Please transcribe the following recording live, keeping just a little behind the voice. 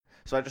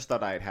So I just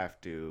thought I'd have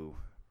to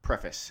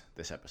preface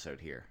this episode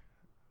here.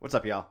 What's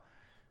up, y'all?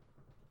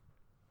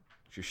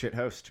 It's your shit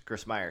host,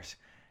 Chris Myers.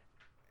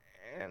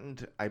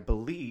 And I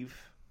believe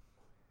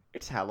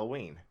it's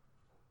Halloween.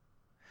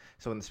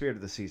 So in the spirit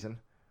of the season,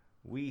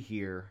 we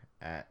here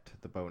at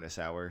the Bonus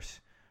Hours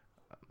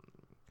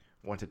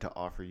wanted to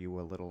offer you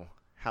a little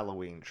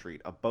Halloween treat.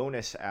 A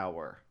bonus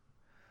hour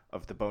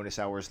of the Bonus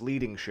Hours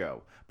leading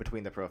show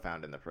between the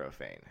profound and the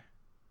profane.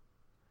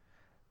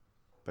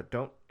 But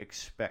don't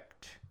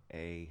expect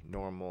a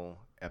normal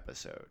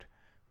episode.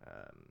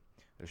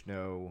 There's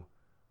no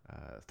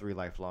three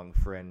lifelong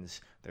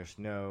friends. There's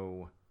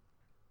no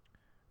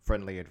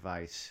friendly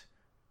advice.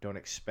 Don't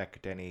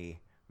expect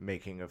any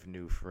making of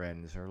new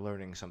friends or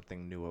learning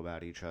something new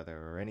about each other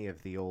or any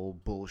of the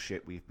old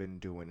bullshit we've been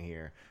doing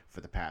here for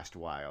the past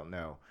while.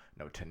 No,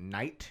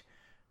 tonight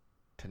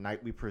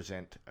we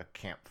present a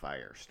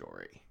campfire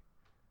story.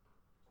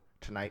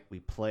 Tonight we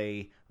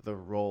play the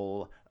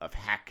role of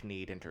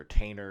hackneyed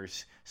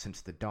entertainers since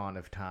the dawn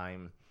of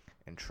time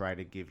and try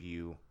to give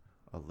you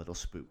a little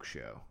spook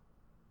show.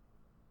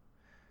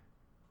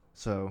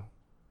 So,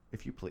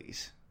 if you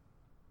please,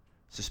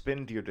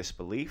 suspend your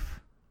disbelief,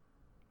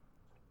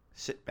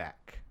 sit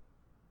back,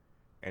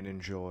 and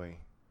enjoy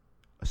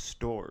a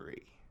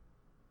story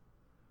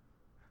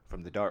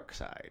from the dark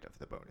side of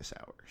the Bonus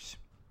Hours.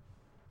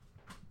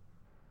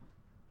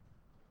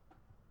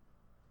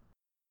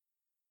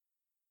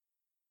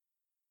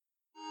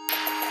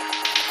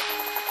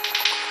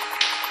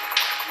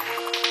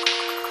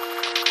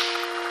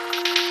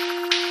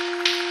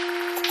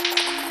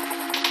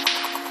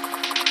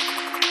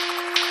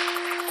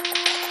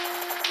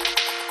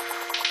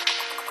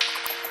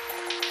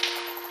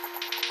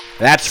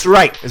 That's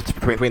right. It's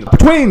between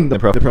the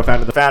profound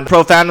and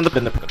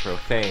the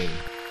profane.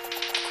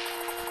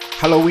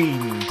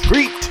 Halloween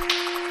treat.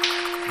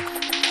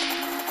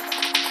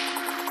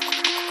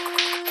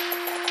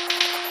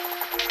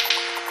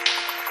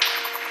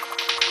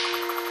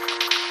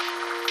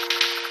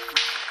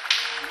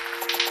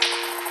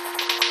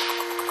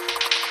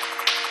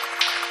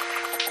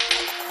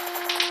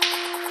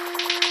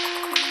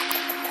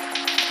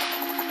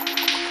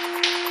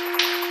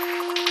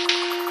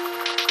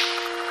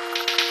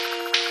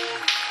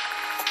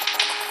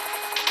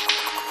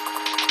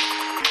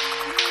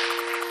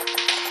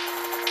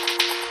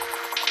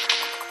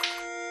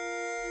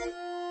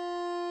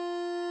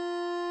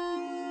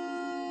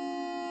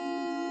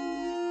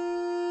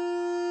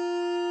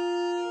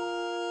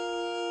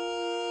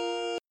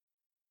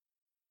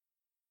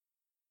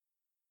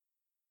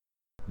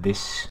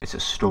 This is a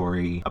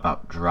story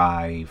about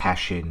drive,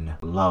 passion,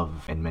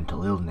 love, and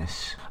mental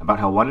illness. About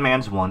how one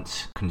man's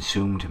wants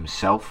consumed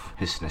himself,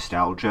 his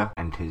nostalgia,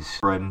 and his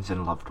friends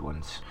and loved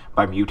ones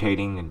by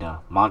mutating into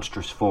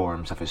monstrous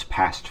forms of his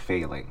past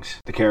failings.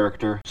 The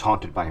character is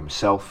haunted by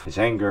himself, his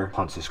anger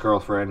haunts his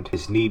girlfriend,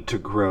 his need to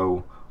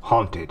grow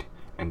haunted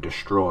and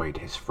destroyed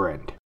his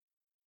friend.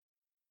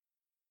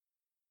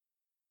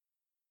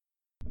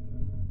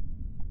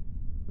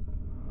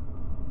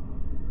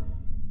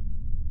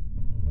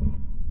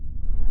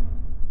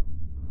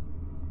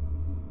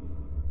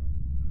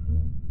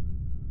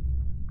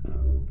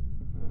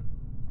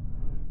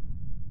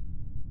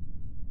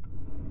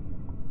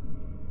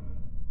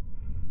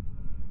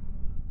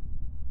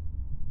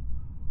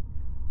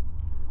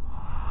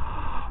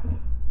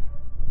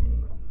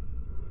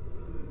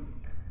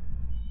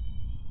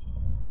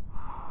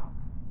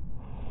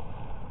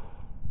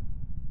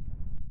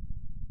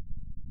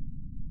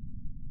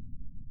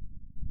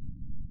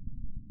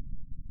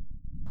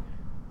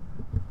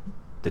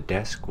 The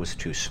desk was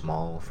too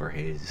small for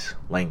his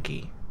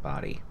lanky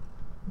body,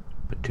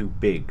 but too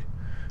big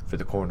for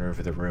the corner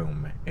of the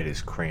room it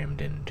is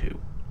crammed into.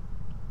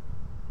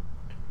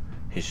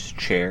 His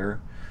chair,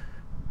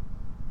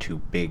 too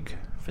big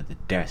for the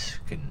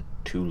desk and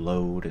too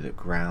low to the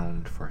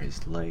ground for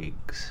his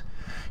legs.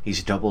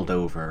 He's doubled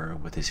over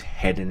with his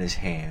head in his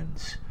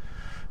hands,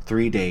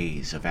 3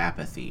 days of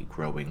apathy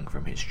growing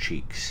from his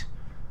cheeks.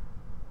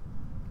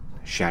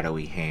 A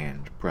shadowy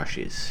hand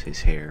brushes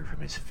his hair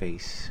from his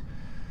face.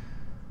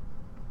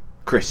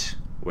 Chris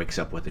wakes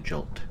up with a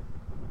jolt.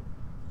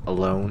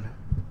 Alone,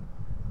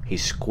 he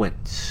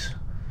squints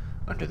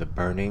under the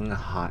burning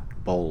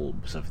hot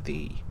bulbs of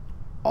the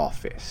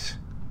office.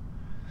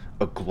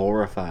 A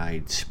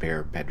glorified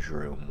spare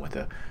bedroom with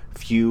a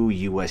few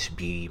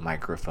USB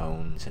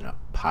microphones and a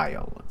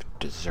pile of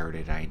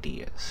deserted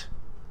ideas.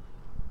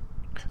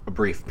 A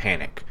brief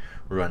panic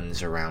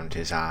runs around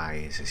his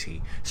eyes as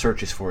he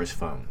searches for his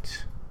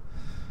phones.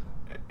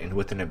 And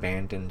with an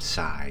abandoned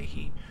sigh,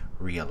 he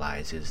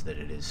realizes that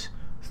it is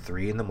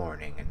 3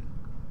 a.m.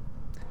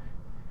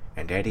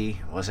 and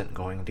Eddie wasn't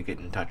going to get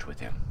in touch with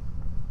him.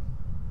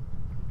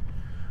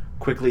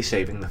 Quickly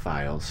saving the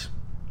files,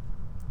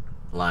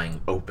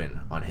 lying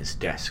open on his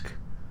desk,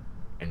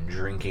 and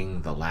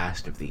drinking the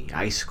last of the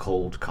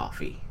ice-cold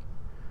coffee,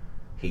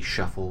 he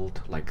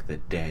shuffled like the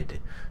dead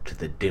to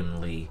the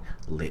dimly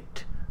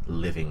lit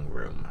living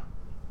room.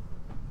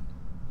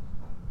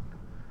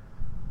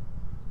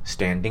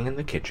 Standing in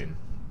the kitchen,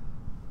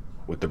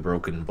 with the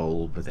broken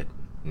bulb that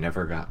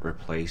never got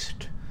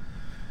replaced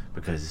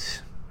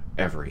because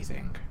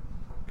everything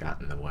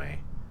got in the way.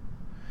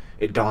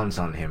 It dawns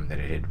on him that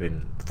it had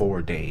been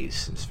 4 days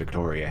since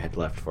Victoria had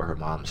left for her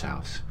mom's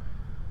house.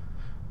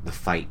 The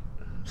fight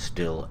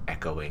still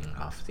echoing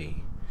off the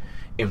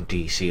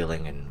empty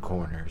ceiling and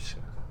corners.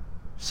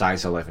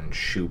 Size 11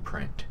 shoe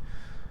print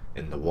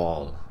in the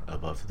wall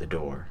above the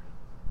door.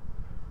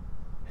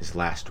 His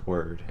last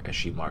word as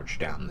she marched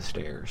down the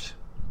stairs.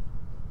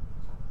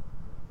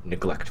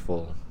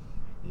 Neglectful,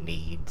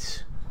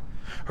 needs.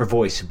 Her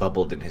voice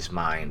bubbled in his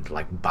mind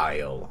like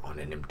bile on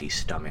an empty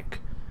stomach.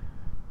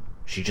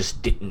 She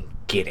just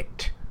didn't get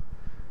it,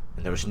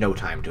 and there was no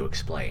time to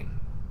explain.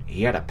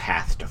 He had a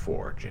path to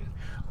forge and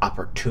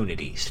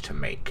opportunities to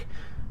make,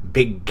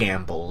 big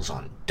gambles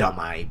on dumb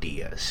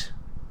ideas.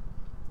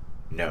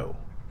 No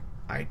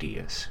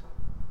ideas.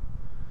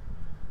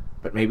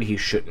 But maybe he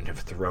shouldn't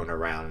have thrown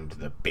around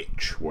the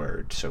bitch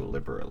word so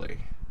liberally.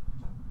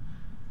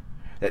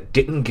 That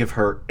didn't give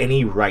her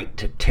any right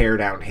to tear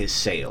down his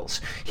sails.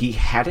 He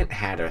hadn't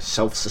had a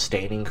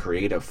self-sustaining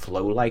creative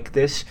flow like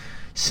this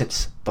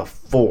since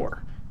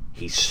before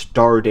he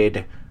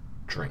started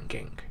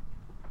drinking.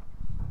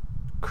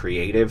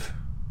 Creative?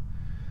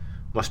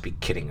 Must be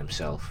kidding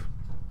himself.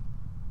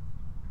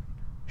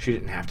 She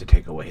didn't have to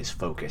take away his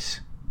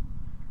focus.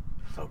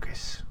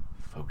 Focus.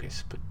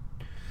 But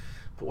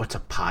what's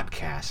a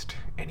podcast,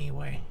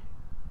 anyway?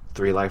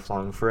 3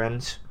 lifelong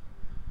friends?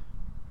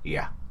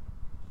 Yeah.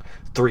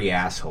 3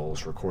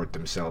 assholes record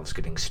themselves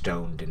getting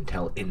stoned and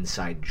tell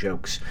inside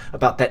jokes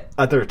about that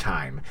other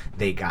time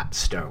they got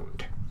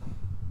stoned.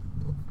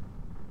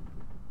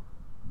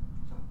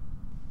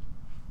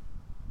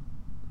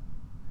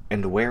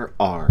 And where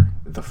are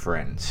the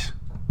friends?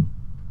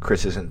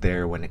 Chris isn't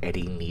there when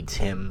Eddie needs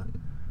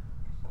him.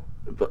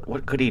 But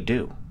what could he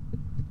do?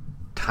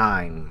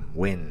 Time,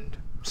 wind,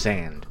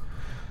 sand.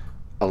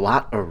 A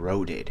lot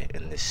eroded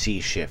in the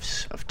sea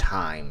shifts of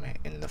time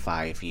in the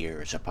 5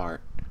 years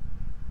apart.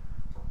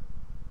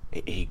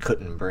 He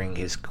couldn't bring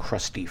his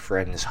crusty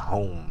friends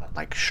home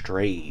like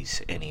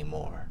strays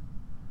anymore.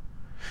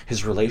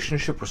 His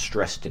relationship was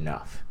stressed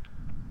enough.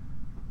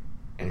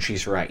 And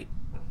she's right.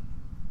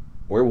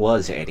 Where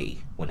was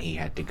Eddie when he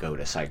had to go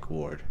to psych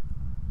ward?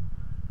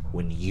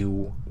 When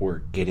you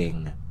were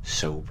getting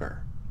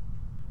sober?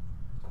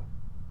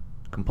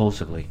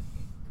 Compulsively,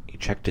 he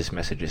checked his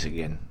messages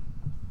again.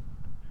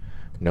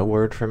 No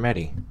word from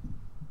Eddie,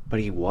 but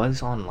he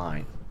was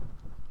online.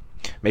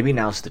 Maybe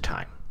now's the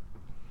time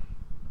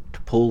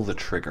to pull the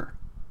trigger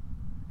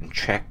and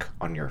check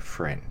on your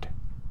friend.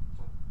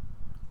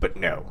 But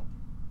no.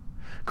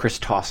 Chris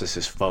tosses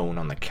his phone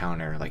on the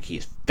counter like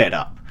he's fed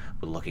up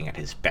with looking at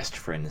his best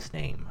friend's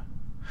name.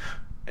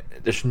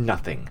 There's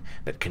nothing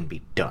that can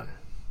be done.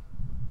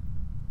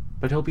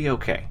 But he'll be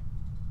okay.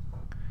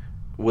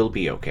 We'll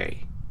be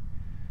okay.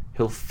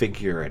 He'll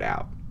figure it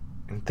out,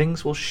 and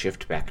things will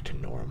shift back to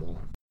normal.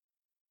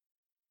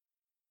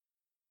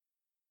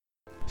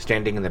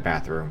 Standing in the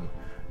bathroom,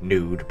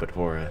 nude but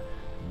for a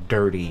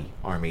dirty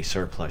army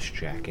surplus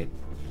jacket,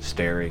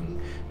 staring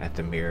at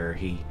the mirror,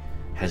 he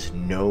has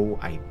no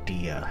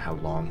idea how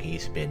long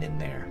he's been in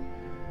there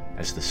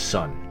as the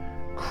sun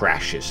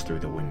crashes through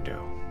the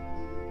window.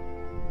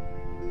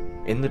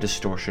 In the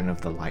distortion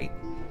of the light,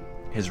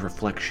 his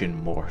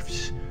reflection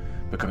morphs,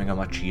 becoming a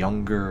much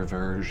younger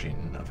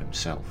version of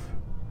himself.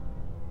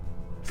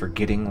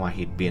 Forgetting why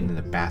he'd been in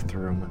the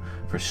bathroom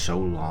for so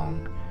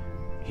long,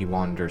 he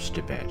wanders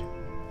to bed.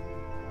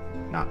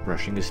 Not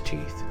brushing his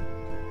teeth,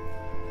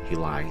 he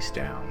lies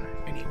down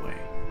anyway.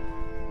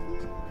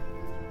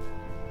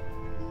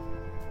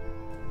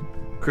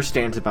 Chris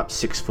stands about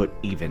 6 foot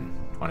even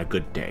on a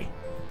good day.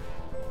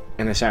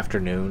 And this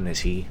afternoon, as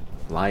he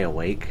lie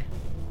awake,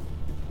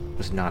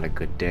 was not a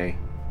good day.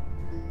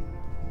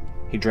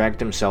 He dragged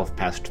himself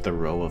past the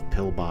row of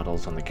pill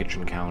bottles on the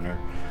kitchen counter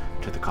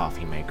to the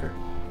coffee maker.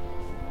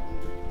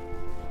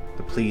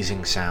 The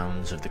pleasing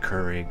sounds of the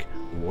Keurig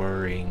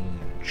whirring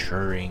and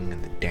churring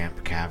in the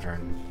damp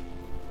cavern.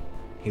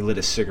 He lit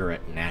a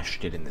cigarette and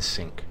ashed it in the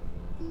sink.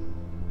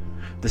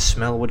 The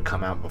smell would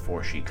come out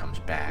before she comes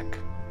back.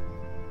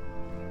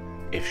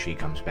 If she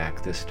comes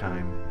back this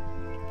time.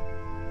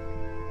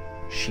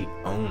 She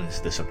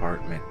owns this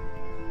apartment.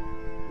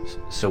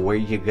 So where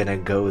you gonna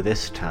go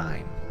this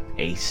time,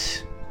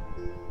 Ace?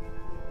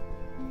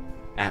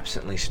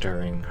 Absently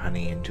stirring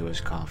honey into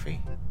his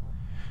coffee.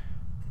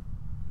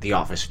 The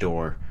office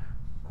door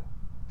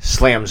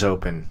slams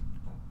open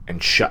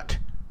and shut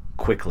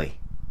quickly.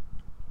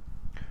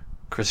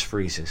 Chris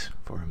freezes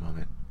for a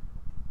moment,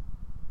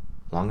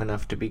 long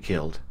enough to be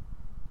killed,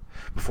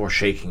 before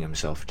shaking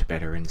himself to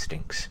better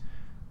instincts.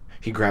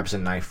 He grabs a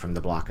knife from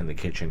the block in the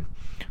kitchen.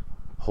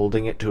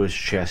 Holding it to his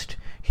chest,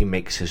 he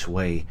makes his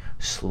way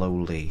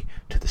slowly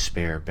to the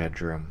spare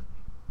bedroom.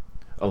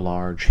 A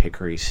large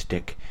hickory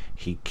stick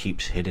he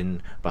keeps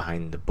hidden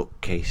behind the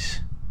bookcase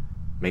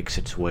makes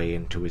its way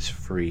into his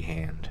free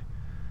hand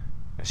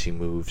as he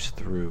moves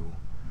through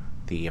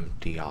the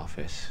empty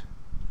office.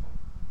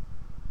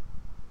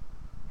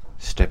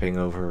 stepping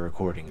over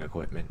recording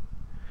equipment,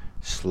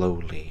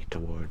 slowly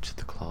towards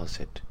the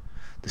closet.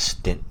 The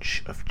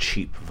stench of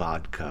cheap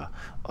vodka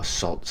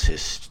assaults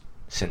his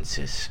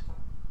senses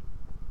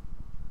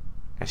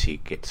as he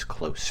gets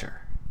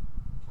closer.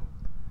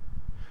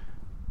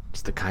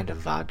 It's the kind of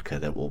vodka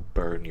that will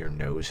burn your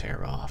nose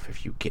hair off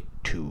if you get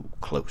too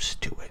close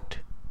to it.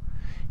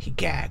 He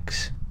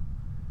gags,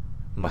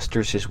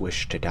 musters his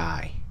wish to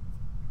die,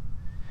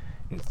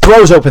 and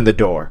throws open the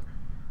door.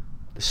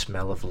 The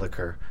smell of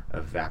liquor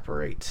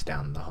evaporates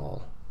down the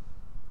hall.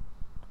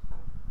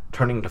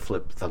 Turning to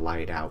flip the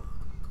light out,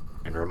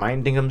 and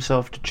reminding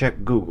himself to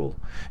check Google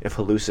if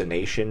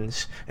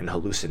hallucinations and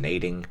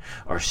hallucinating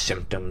are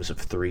symptoms of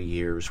 3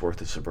 years'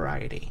 worth of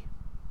sobriety.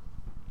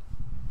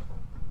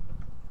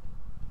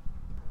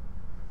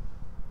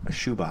 A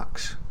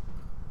shoebox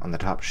on the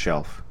top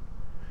shelf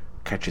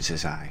catches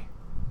his eye.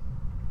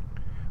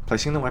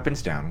 Placing the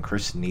weapons down,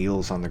 Chris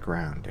kneels on the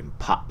ground and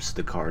pops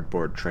the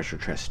cardboard treasure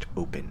chest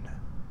open.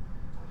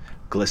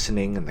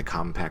 Glistening in the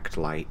compact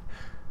light,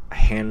 a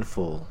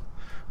handful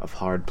of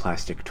hard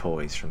plastic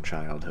toys from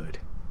childhood.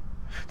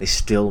 They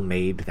still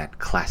made that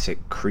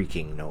classic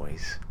creaking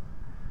noise.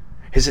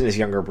 His and his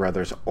younger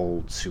brother's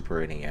old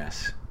Super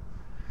NES.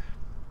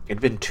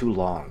 It'd been too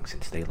long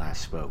since they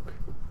last spoke.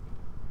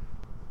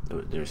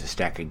 There's a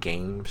stack of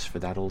games for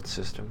that old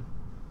system,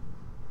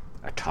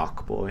 a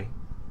Talkboy,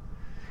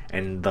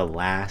 and the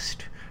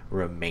last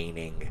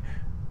remaining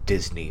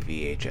Disney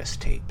VHS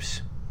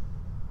tapes.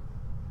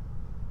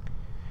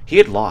 He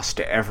had lost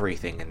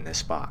everything in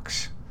this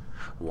box,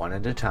 one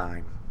at a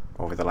time,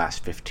 over the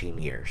last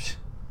 15 years.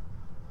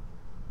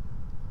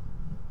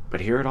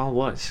 But here it all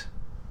was,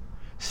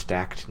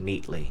 stacked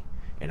neatly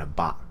in a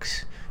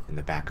box in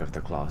the back of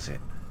the closet.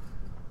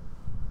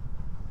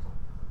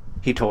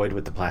 He toyed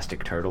with the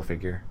plastic turtle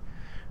figure,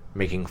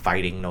 making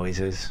fighting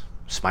noises,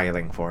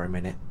 smiling for a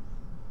minute.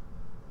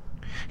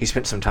 He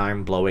spent some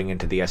time blowing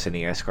into the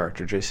SNES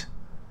cartridges,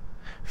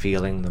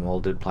 feeling the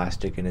molded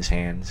plastic in his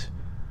hands,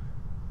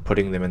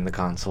 putting them in the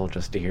console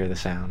just to hear the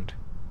sound.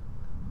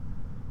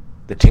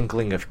 The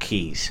tinkling of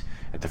keys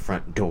at the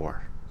front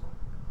door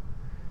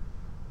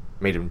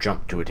made him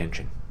jump to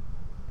attention,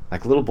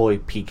 like a little boy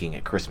peeking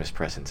at Christmas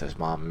presents as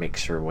Mom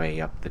makes her way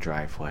up the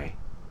driveway.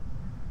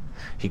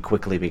 He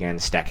quickly began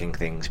stacking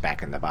things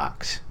back in the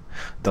box.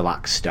 The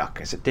lock stuck,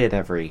 as it did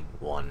every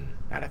 1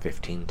 out of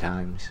 15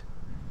 times.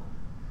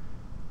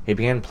 He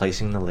began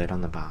placing the lid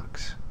on the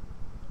box,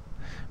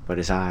 but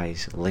his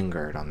eyes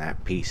lingered on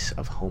that piece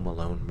of Home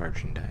Alone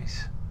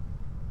merchandise.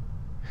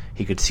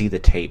 He could see the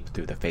tape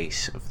through the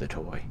face of the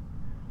toy.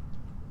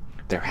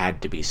 There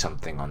had to be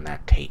something on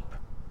that tape.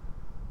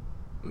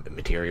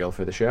 Material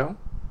for the show?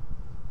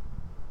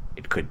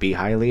 It could be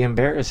highly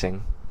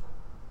embarrassing.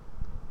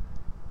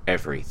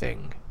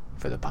 Everything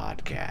for the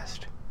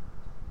podcast.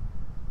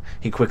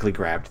 He quickly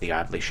grabbed the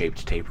oddly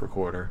shaped tape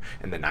recorder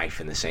and the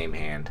knife in the same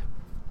hand,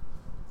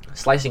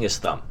 slicing his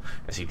thumb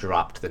as he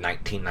dropped the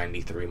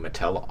 1993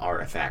 Mattel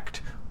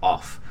artifact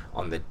off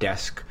on the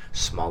desk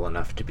small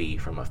enough to be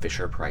from a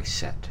Fisher-Price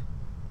set.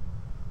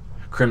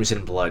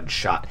 Crimson blood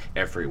shot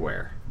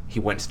everywhere. He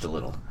winced a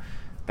little.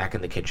 Back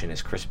in the kitchen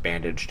as Chris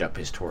bandaged up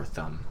his tore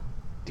thumb,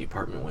 the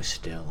apartment was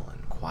still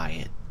and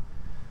quiet.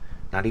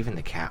 Not even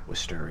the cat was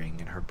stirring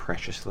in her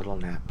precious little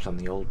naps on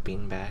the old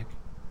beanbag.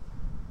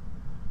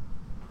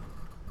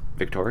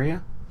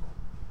 Victoria?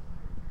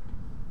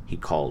 He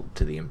called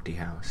to the empty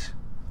house.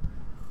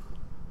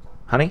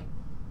 Honey?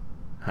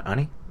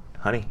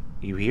 Honey,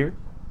 you here?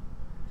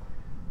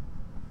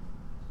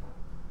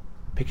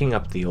 Picking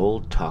up the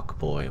old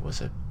Talkboy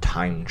was a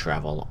time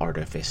travel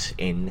artifice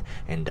in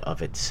and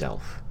of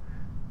itself.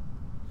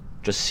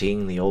 Just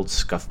seeing the old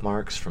scuff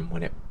marks from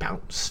when it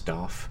bounced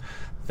off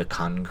the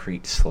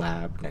concrete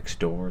slab next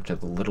door to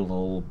the little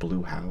old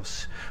blue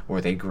house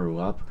where they grew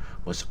up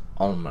was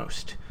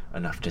almost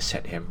enough to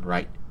set him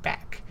right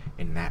back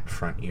in that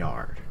front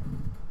yard.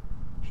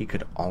 He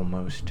could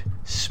almost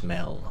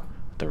smell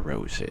the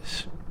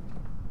roses.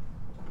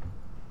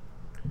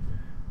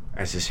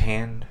 As his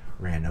hand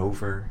ran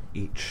over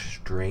each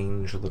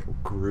strange little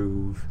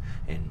groove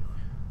and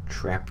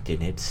trapped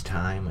in its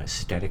time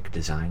aesthetic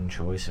design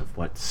choice of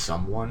what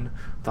someone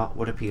thought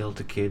would appeal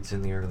to kids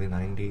in the early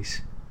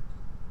 90s,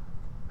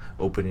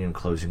 opening and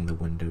closing the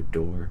window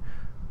door,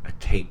 a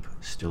tape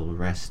still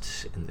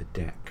rests in the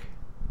deck.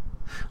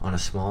 On a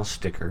small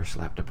sticker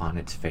slapped upon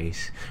its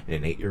face in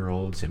an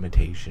 8-year-old's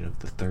imitation of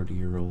the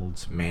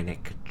 30-year-old's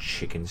manic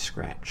chicken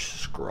scratch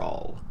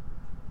scrawl,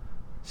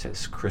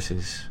 says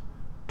Chris's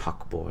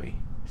Talkboy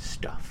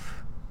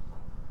stuff.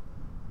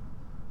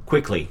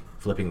 Quickly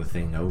flipping the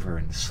thing over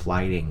and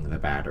sliding the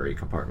battery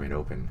compartment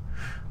open,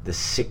 the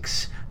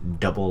 6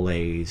 double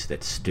A's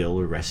that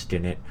still rest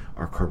in it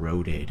are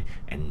corroded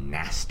and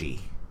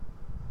nasty.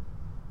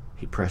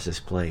 He presses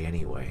play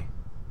anyway,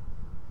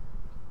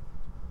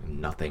 and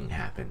nothing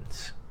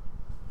happens.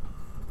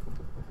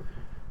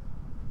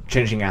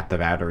 Changing out the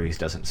batteries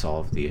doesn't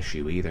solve the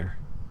issue either.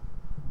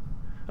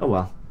 Oh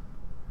well.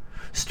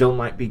 Still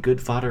might be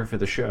good fodder for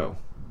the show,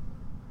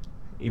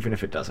 even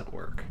if it doesn't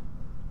work.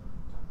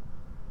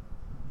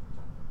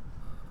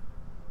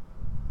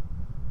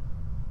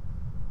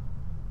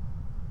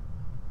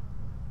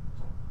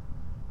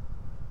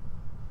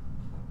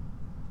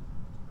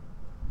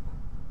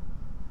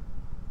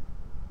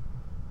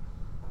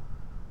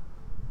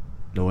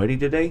 No Eddie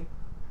today?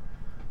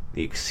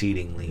 The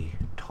exceedingly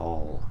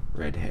tall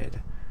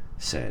redhead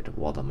said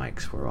while the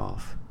mics were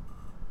off.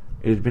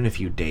 It had been a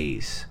few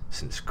days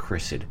since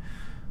Chris had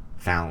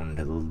found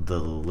the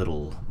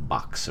little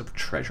box of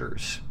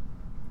treasures.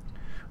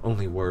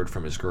 Only word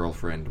from his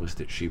girlfriend was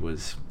that she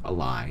was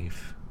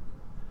alive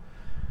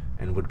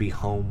and would be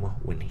home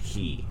when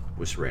he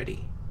was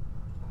ready.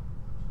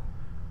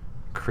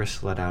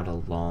 Chris let out a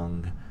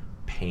long,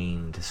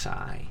 pained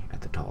sigh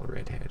at the tall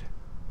redhead,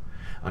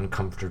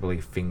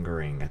 uncomfortably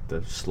fingering at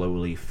the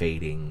slowly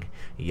fading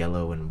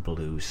yellow and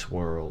blue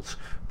swirls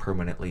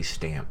permanently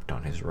stamped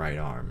on his right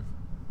arm.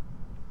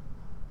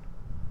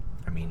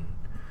 I mean,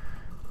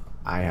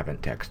 I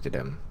haven't texted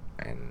him,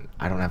 and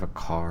I don't have a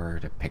car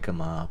to pick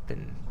him up,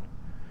 and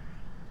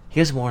he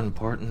has more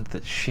important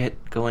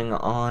shit going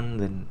on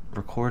than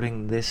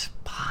recording this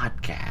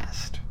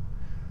podcast.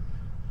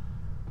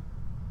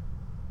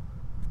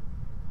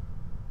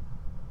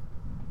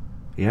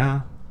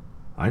 Yeah,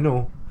 I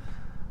know.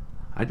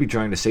 I'd be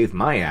trying to save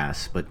my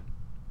ass, but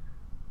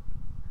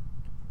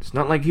it's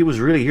not like he was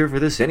really here for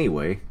this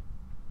anyway.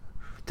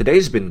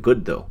 Today's been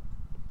good, though.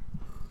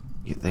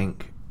 You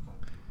think?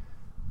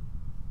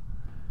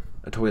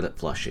 A toilet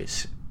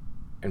flushes,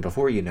 and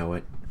before you know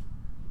it,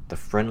 the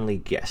friendly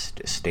guest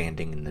is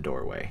standing in the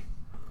doorway.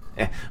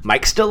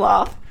 Mic's still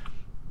off?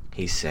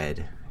 He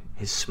said,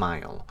 his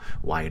smile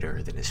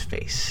wider than his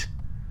face.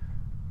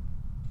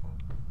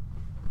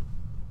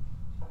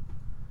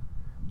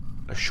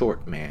 A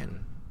short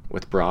man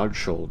with broad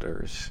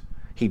shoulders,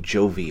 he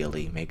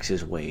jovially makes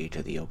his way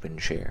to the open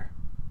chair.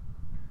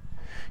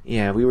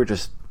 Yeah, we were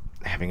just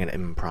having an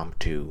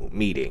impromptu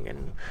meeting,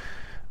 and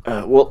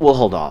we'll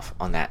hold off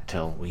on that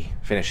till we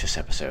finish this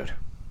episode.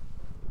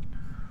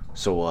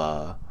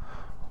 So,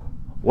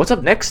 what's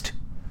up next?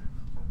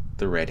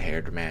 The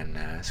red-haired man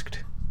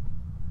asked.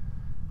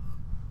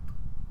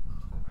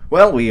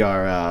 Well, we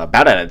are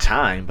about out of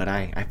time, but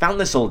I found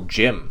this old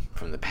gem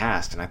from the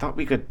past, and I thought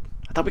we could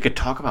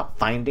talk about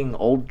finding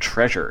old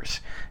treasures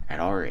at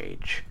our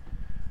age.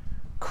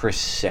 Chris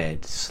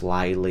said,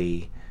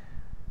 slyly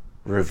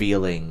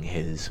revealing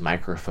his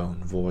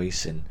microphone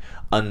voice and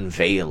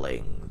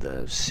unveiling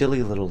the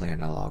silly little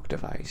analog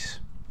device.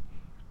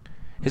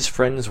 His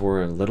friends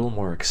were a little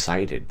more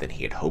excited than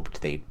he had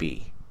hoped they'd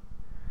be.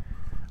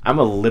 I'm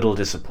a little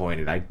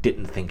disappointed. I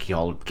didn't think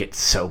y'all'd get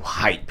so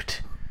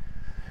hyped.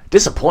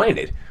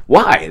 Disappointed?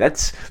 Why?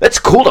 That's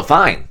cool to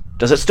find.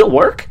 Does it still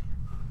work?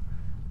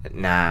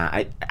 Nah,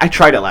 I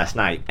tried it last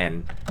night,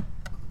 and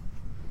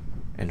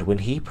when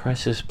he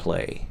presses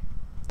play,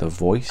 the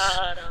voice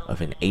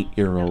of an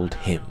 8-year-old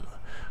him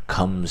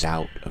comes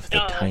out of the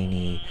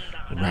tiny,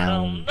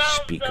 round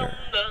speaker,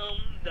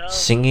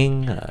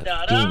 singing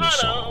a theme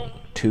song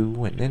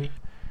to and then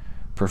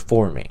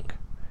performing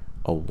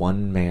a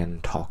one-man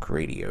talk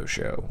radio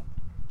show.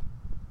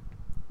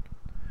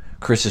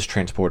 Chris is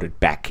transported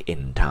back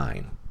in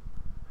time,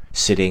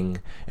 sitting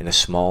in a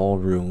small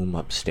room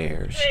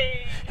upstairs,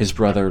 his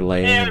brother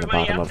laying in the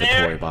bottom of the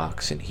toy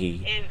box, and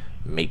he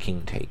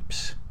making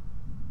tapes.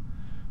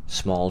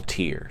 Small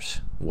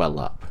tears well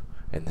up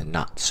in the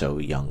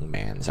not-so-young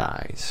man's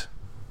eyes.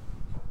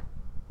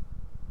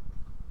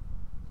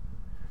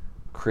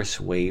 Chris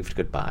waved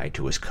goodbye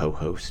to his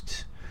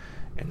co-hosts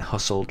and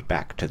hustled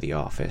back to the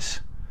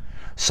office.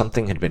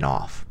 Something had been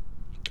off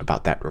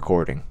about that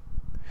recording.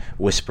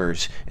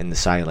 Whispers in the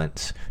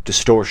silence,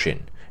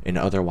 distortion in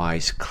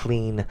otherwise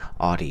clean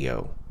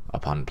audio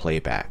upon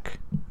playback.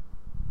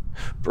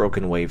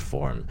 Broken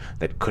waveform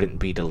that couldn't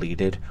be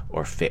deleted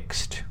or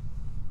fixed.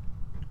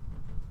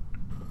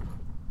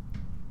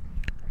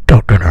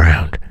 Don't turn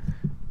around.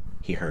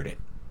 He heard it.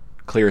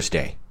 Clear as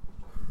day.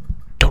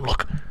 Don't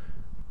look.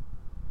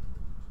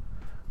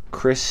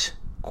 Chris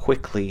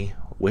quickly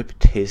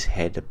whipped his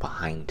head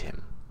behind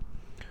him,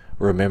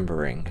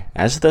 remembering,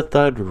 as the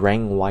thud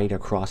rang white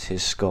across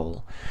his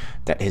skull,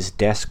 that his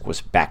desk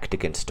was backed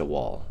against a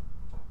wall.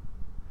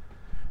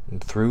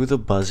 And through the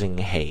buzzing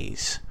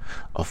haze,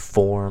 a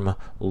form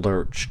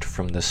lurched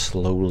from the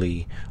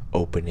slowly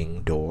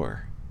opening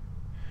door.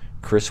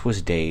 Chris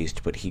was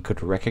dazed, but he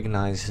could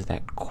recognize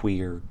that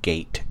queer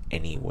gait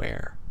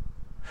anywhere.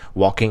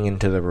 Walking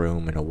into the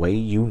room in a way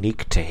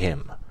unique to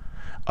him,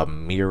 a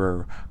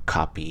mirror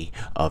copy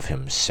of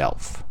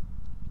himself.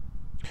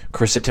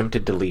 Chris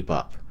attempted to leap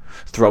up,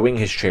 throwing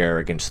his chair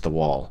against the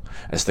wall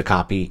as the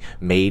copy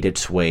made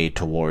its way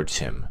towards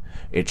him.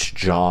 Its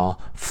jaw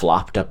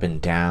flopped up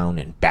and down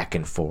and back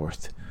and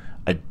forth,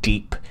 a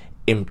deep,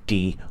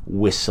 empty,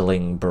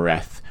 whistling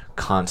breath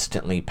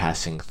constantly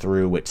passing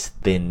through its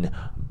thin,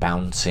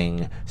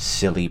 bouncing,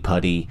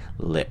 silly-putty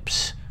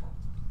lips.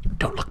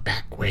 Don't look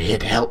back, we're here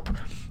to help.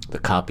 The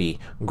copy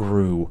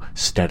grew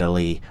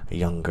steadily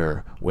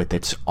younger, with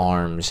its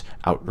arms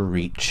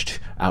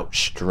outstretched,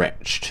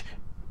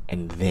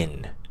 and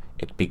then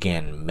it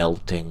began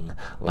melting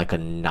like a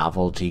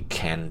novelty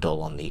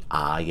candle on the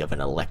eye of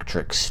an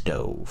electric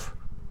stove.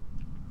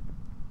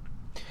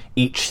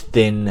 Each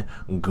thin,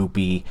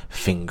 goopy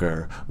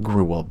finger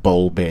grew a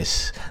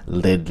bulbous,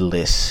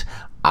 lidless,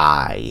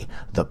 eye,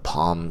 the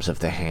palms of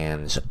the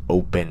hands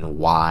open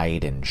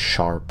wide and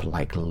sharp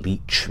like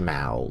leech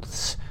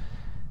mouths.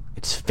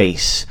 Its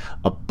face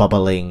a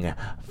bubbling,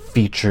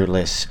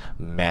 featureless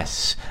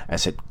mess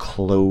as it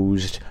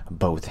closed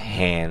both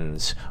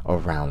hands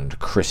around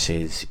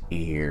Chris's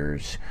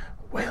ears.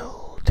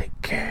 "We'll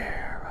take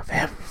care of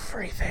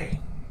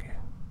everything."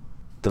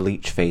 The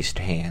leech-faced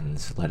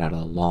hands let out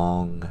a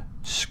long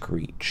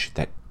screech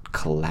that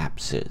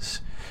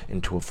collapses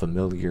into a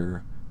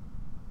familiar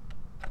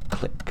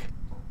click,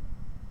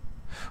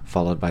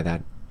 followed by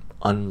that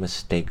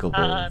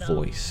unmistakable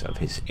voice of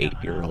his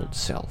 8-year-old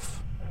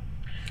self.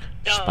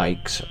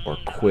 Spikes or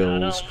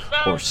quills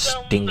or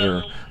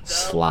stinger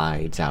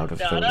slides out of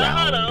the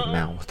round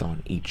mouth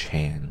on each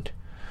hand.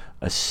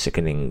 A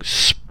sickening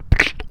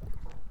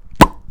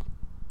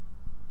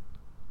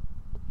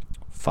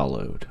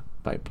followed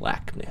by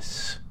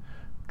blackness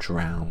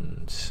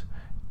drowns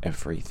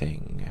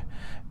everything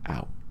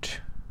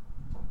out.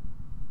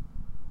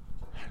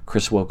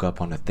 Chris woke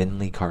up on a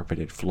thinly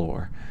carpeted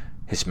floor,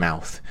 his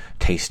mouth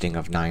tasting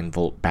of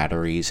 9-volt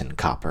batteries and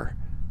copper.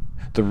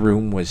 The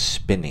room was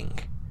spinning.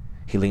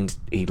 He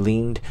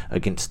leaned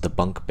against the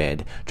bunk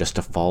bed just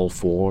to fall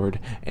forward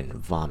and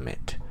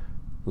vomit,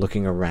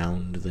 looking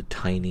around the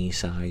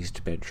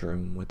tiny-sized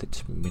bedroom with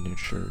its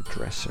miniature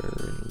dresser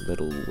and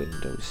little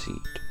window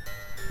seat.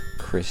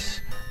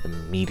 Chris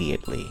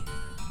immediately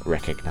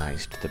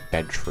recognized the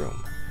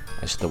bedroom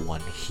as the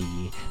one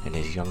he and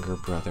his younger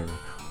brother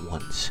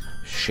once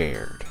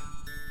shared.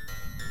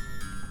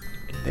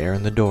 And there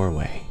in the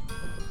doorway,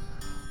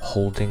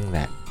 holding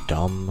that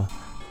dumb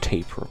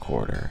tape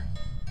recorder,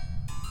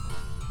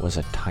 was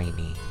a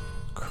tiny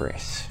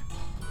Chris.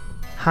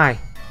 "Hi."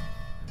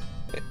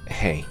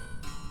 "Hey,"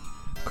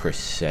 Chris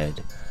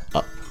said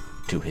up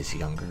to his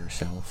younger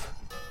self.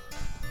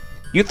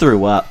 "You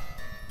threw up."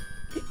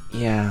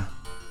 "Yeah."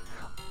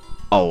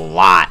 "A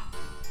lot."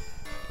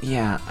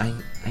 "Yeah, I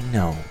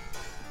know."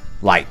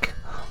 "Like,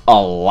 a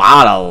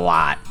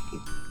lot.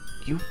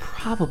 You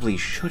probably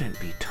shouldn't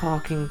be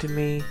talking to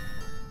me."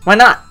 "Why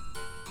not?"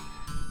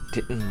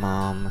 "Didn't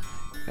Mom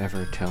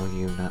ever tell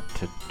you not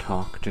to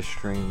talk to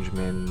strange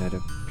men that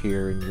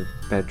appear in your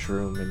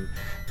bedroom and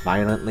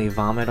violently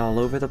vomit all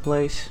over the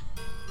place?"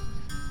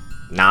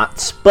 "Not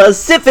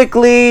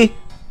specifically."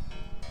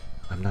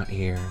 "I'm not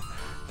here.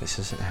 This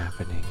isn't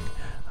happening.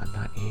 I'm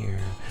not here.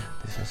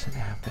 This isn't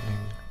happening."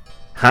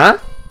 "Huh?"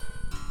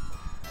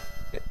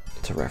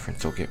 "It's a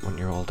reference you'll get when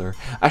you're older.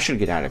 I should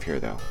get out of here,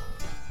 though,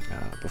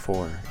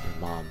 before your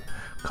mom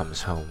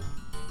comes home."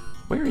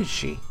 "Where is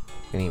she,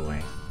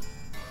 anyway?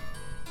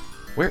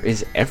 Where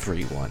is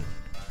everyone?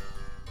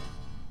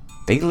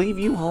 They leave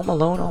you home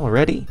alone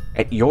already?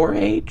 At your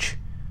age?"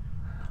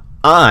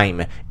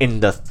 "I'm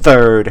in the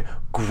 3rd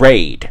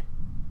grade.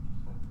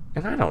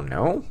 And I don't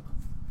know.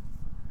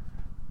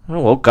 I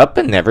woke up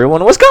and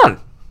everyone was gone."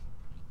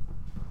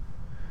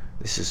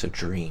 This is a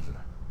dream,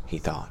 he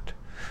thought.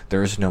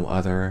 There is no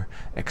other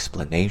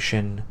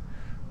explanation,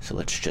 so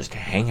let's just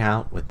hang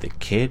out with the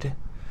kid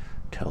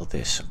till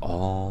this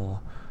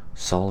all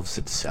solves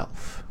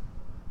itself.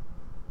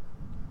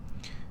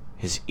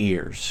 His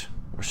ears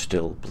were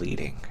still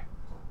bleeding.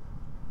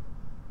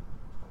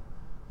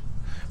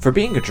 For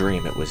being a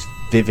dream, it was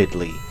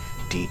vividly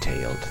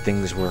detailed.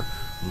 Things were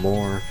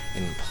more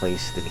in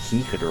place than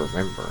he could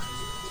remember.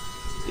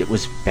 It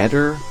was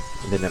better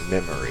than a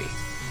memory.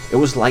 It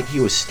was like he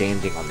was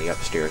standing on the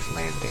upstairs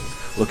landing,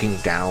 looking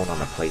down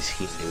on a place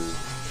he knew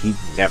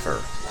he'd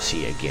never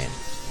see again.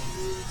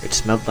 It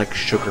smelled like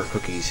sugar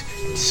cookies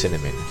and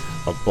cinnamon,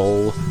 a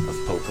bowl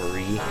of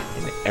potpourri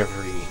in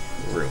every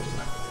room.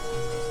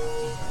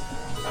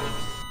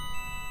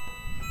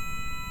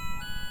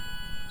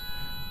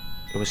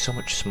 It was so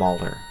much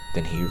smaller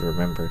than he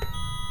remembered.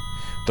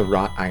 The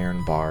wrought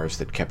iron bars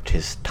that kept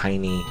his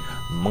tiny,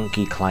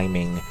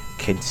 monkey-climbing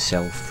kid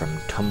self from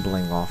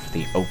tumbling off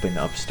the open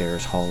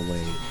upstairs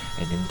hallway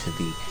and into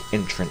the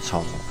entrance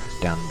hall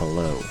down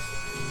below.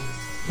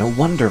 No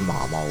wonder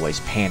Mom always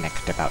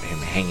panicked about him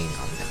hanging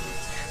on them.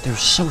 They're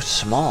so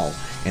small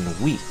and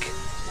weak.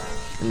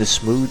 And the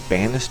smooth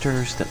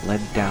banisters that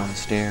led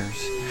downstairs,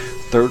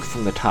 3rd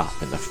from the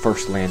top and the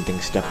first landing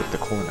step at the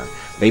corner,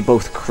 they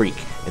both creak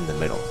in the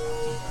middle.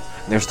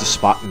 There's the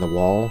spot in the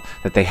wall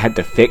that they had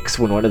to fix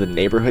when one of the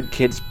neighborhood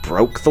kids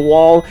broke the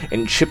wall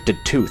and chipped a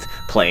tooth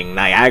playing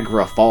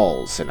Niagara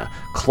Falls in a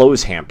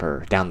clothes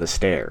hamper down the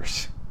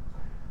stairs.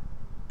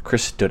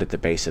 Chris stood at the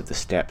base of the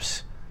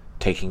steps,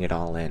 taking it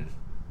all in.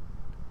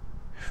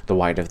 The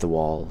white of the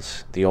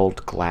walls, the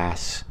old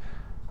glass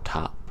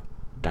top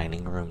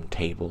dining room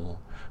table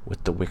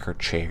with the wicker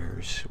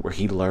chairs where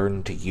he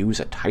learned to use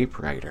a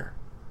typewriter.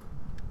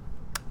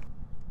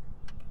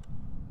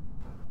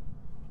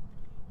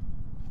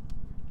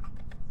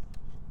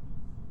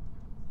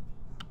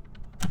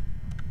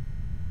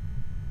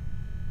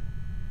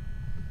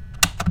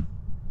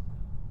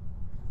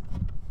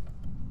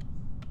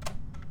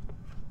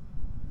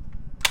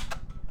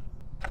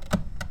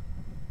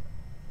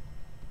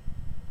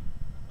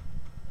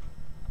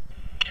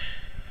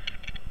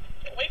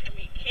 Get away from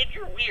me, kid.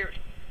 You're weird.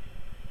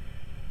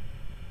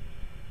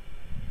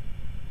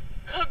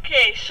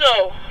 Okay,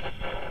 so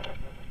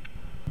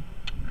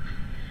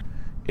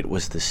It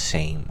was the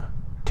same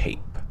tape.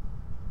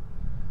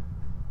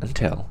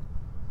 Until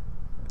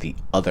the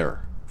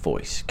other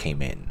voice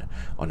came in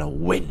on a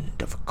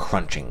wind of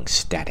crunching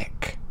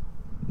static.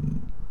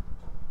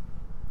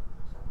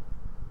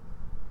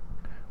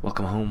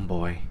 Welcome home,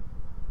 boy.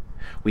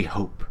 We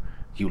hope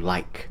you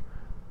like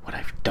what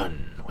I've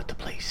done with the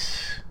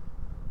place.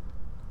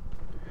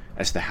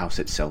 As the house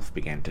itself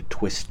began to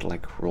twist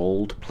like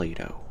rolled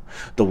Play-Doh,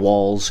 the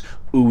walls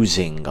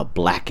oozing a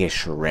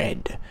blackish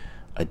red,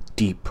 a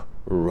deep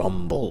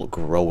rumble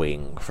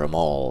growing from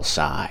all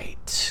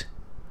sides.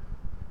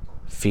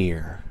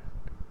 Fear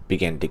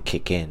began to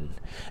kick in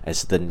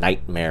as the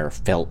nightmare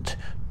felt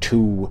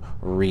too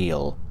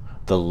real.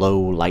 The low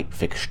light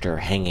fixture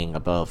hanging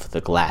above the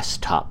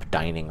glass-top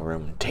dining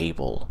room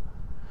table.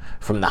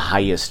 From the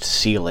highest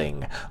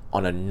ceiling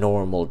on a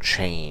normal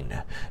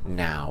chain,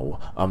 now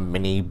a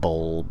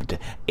mini-bulbed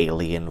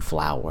alien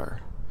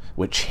flower,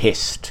 which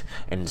hissed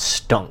and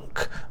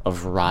stunk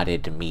of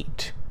rotted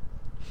meat.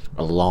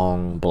 A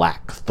long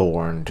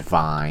black-thorned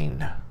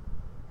vine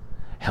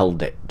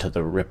held it to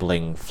the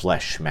rippling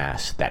flesh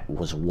mass that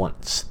was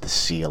once the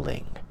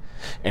ceiling,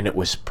 and it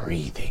was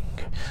breathing.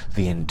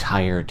 The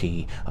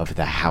entirety of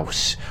the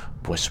house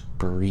was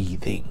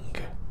breathing.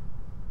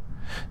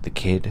 The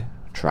kid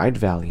tried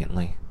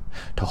valiantly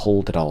to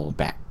hold it all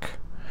back,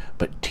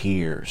 but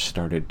tears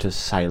started to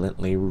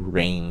silently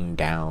rain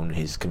down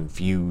his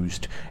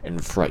confused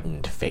and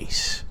frightened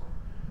face.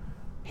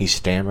 He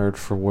stammered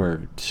for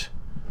words,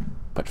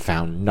 but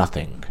found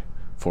nothing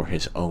for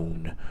his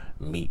own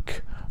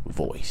meek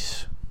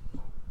voice.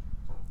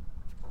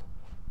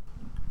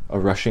 A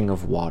rushing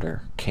of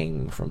water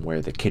came from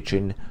where the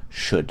kitchen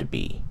should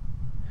be.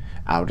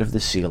 Out of the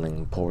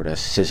ceiling poured a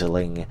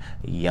sizzling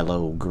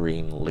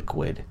yellow-green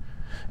liquid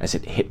as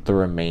it hit the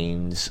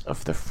remains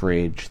of the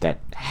fridge that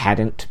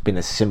hadn't been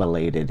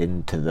assimilated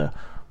into the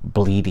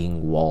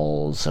bleeding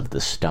walls of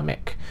the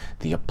stomach.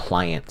 The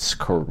appliance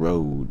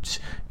corrodes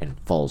and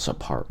falls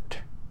apart.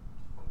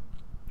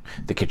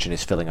 The kitchen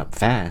is filling up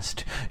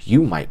fast.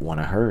 You might want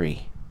to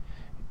hurry.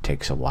 It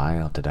takes a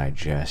while to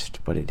digest,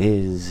 but it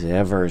is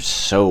ever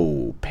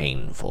so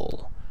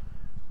painful.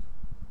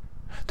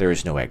 There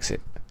is no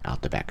exit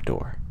out the back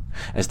door,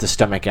 as the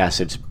stomach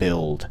acids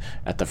build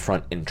at the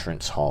front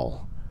entrance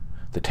hall.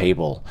 The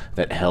table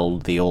that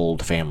held the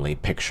old family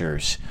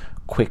pictures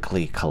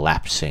quickly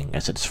collapsing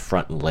as its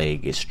front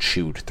leg is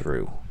chewed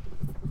through.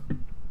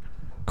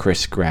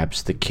 Chris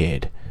grabs the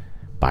kid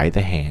by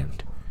the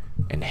hand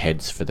and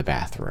heads for the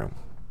bathroom,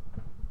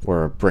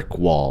 where a brick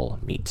wall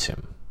meets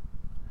him.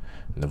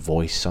 And the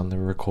voice on the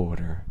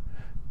recorder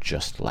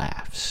just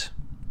laughs.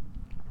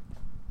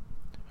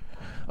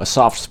 A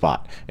soft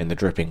spot in the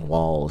dripping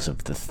walls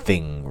of the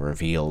thing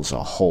reveals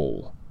a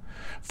hole.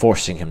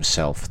 Forcing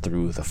himself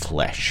through the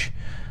flesh,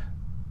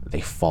 they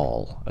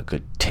fall a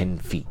good 10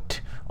 feet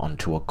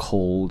onto a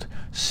cold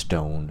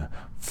stone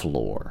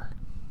floor.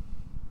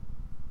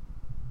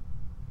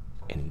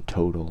 In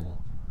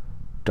total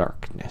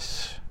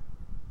darkness.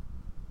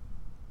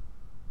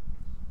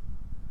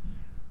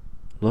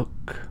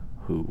 Look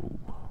who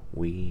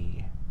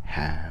we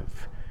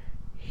have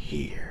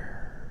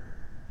here.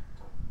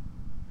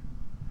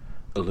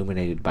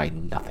 Illuminated by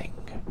nothing.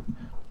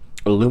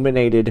 A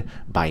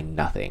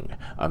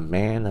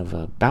man of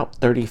about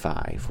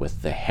 35,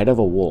 with the head of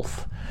a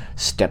wolf,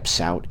 steps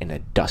out in a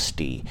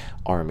dusty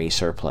army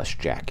surplus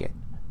jacket.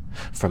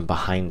 From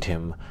behind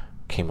him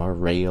came a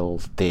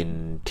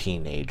rail-thin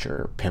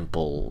teenager,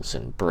 pimples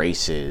and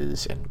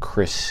braces, and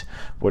Chris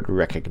would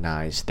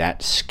recognize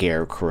that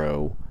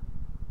scarecrow.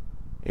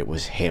 It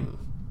was him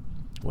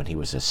when he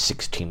was a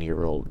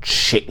 16-year-old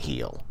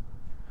shitheel.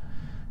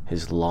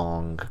 His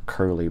long,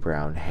 curly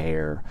brown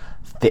hair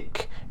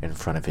thick in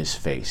front of his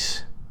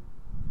face.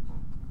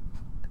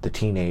 The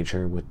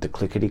teenager with the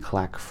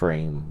clickety-clack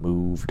frame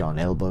moved on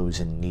elbows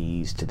and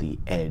knees to the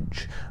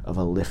edge of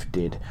a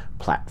lifted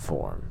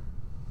platform.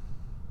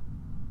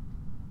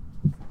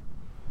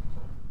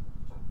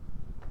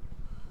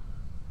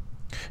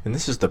 And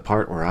this is the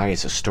part where I,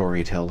 as a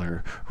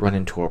storyteller, run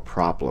into a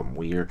problem.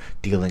 We're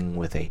dealing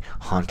with a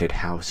haunted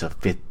house of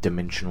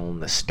fifth-dimensional,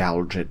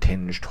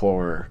 nostalgia-tinged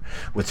horror,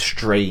 with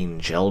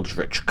strange,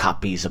 eldritch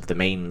copies of the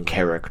main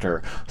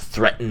character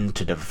threaten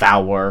to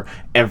devour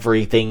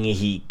everything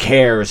he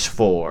cares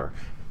for.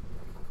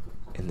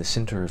 In the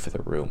center of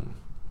the room,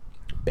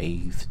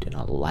 bathed in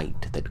a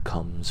light that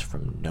comes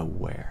from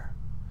nowhere,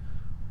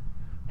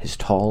 his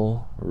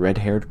tall,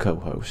 red-haired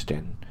co-host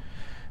and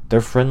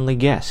their friendly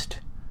guest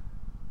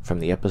from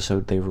the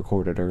episode they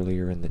recorded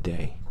earlier in the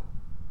day.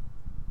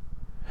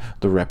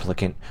 The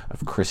replicant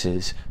of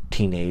Chris's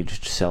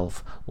teenaged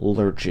self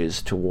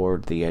lurches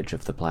toward the edge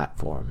of the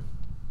platform.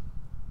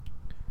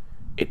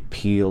 It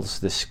peels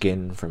the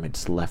skin from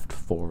its left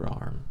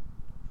forearm.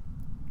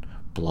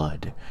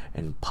 Blood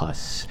and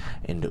pus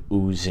and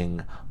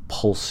oozing,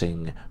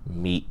 pulsing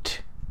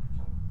meat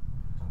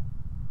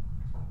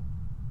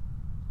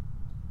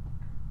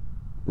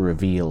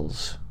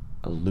reveals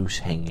a loose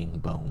hanging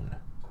bone.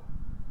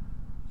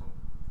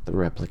 The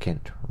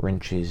replicant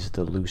wrenches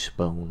the loose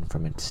bone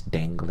from its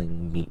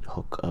dangling meat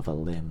hook of a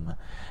limb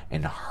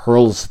and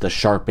hurls the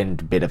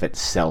sharpened bit of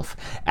itself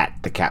at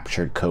the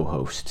captured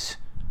co-hosts.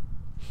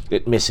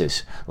 It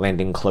misses,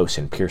 landing close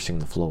and piercing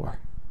the floor.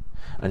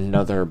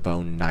 Another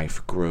bone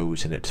knife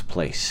grows in its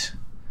place,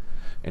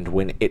 and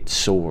when it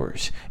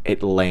soars,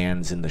 it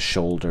lands in the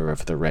shoulder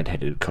of the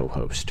red-headed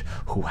co-host,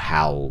 who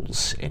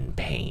howls in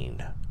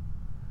pain.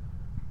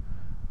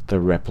 The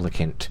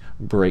replicant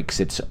breaks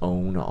its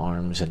own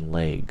arms and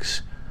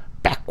legs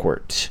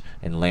backwards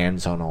and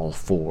lands on all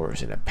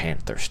fours in a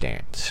panther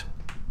stance.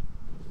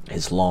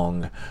 His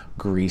long,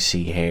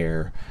 greasy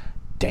hair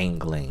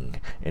dangling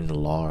in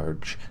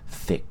large,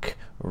 thick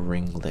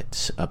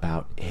ringlets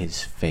about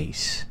his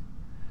face.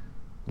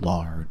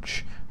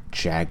 Large,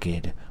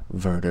 jagged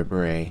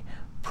vertebrae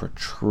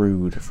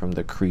protrude from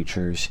the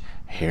creature's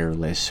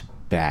hairless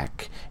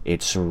back.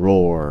 Its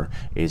roar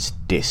is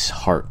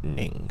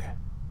disheartening.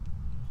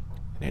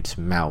 Its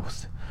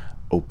mouth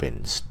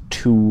opens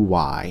too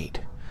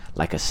wide.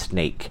 Like a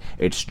snake,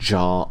 its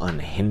jaw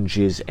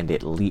unhinges and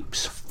it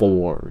leaps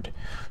forward.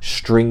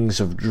 Strings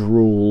of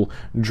drool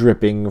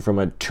dripping from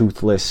a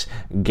toothless,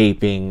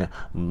 gaping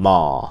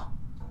maw.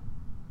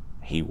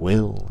 He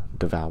will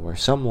devour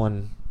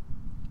someone.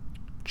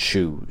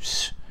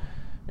 Choose.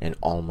 An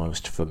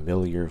almost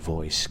familiar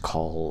voice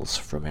calls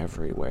from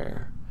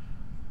everywhere.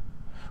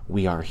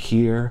 We are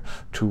here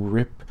to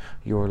rip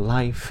your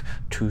life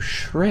to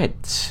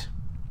shreds,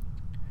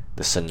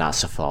 the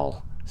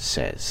Cynocephal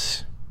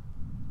says.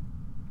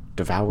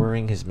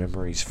 Devouring his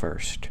memories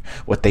first.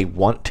 What they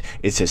want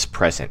is his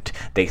present.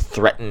 They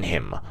threaten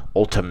him.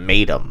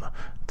 Ultimatum.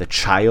 The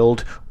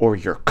child or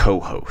your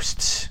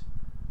co-hosts.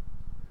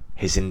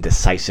 His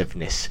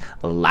indecisiveness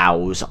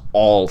allows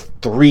all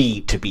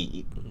three to be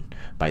eaten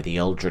by the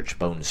Eldritch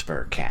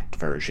Bonespur cat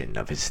version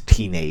of his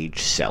teenage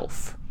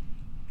self.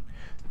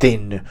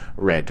 Thin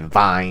red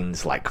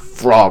vines like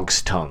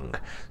frog's tongue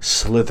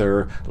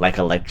slither like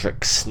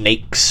electric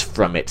snakes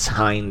from its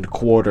hind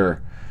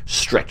quarter,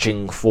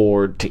 stretching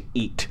forward to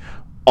eat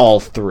all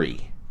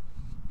three.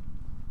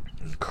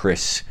 And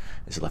Chris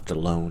is left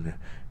alone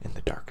in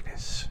the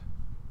darkness.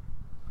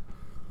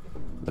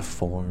 The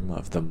form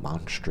of the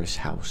monstrous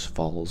house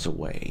falls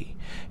away,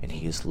 and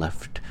he is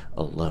left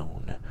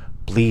alone,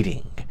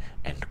 bleeding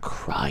and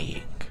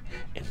crying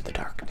in the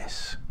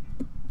darkness.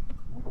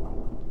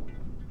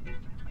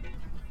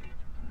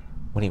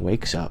 When he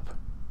wakes up,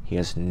 he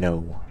has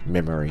no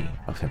memory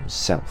of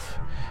himself.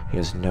 He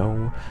has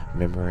no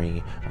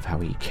memory of how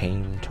he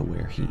came to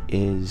where he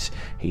is.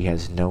 He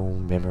has no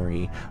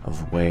memory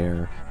of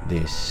where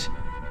this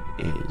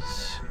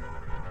is.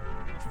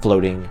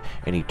 Floating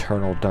in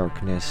eternal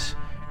darkness,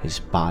 his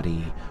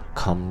body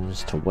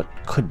comes to what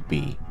could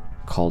be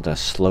called a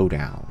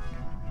slowdown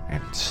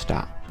and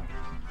stop.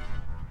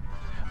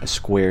 A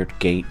squared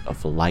gate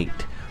of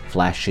light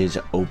flashes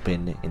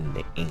open in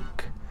the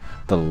ink.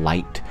 The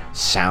light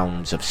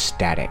sounds of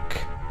static.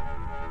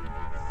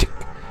 Tick,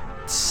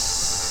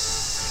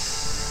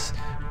 tss.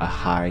 A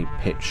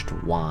high-pitched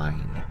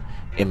whine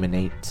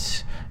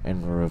emanates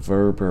and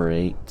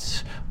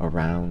reverberates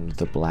around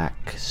the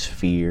black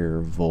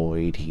sphere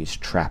void he is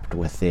trapped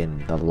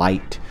within. The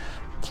light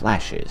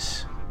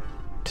flashes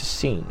to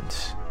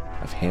scenes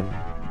of him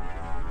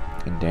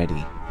and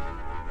Eddie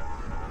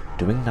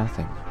doing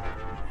nothing.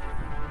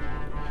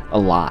 A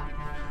lot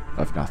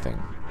of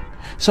nothing.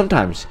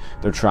 Sometimes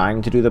they're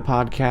trying to do the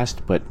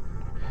podcast, but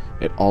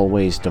it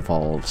always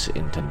devolves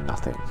into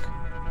nothing.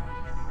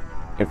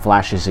 It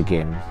flashes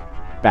again,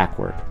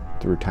 backward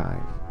through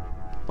time.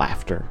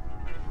 Laughter.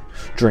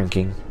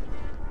 Drinking.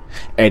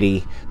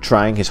 Eddie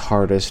trying his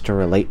hardest to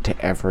relate to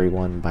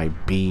everyone by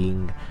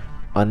being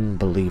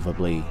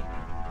unbelievably,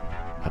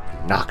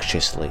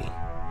 obnoxiously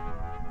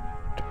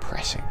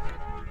depressing.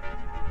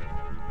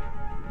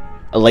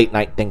 A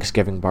late-night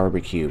Thanksgiving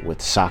barbecue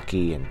with sake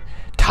and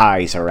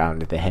ties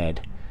around the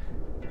head.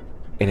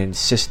 An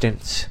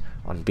insistence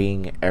on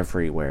being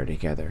everywhere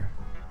together.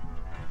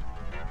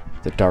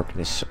 The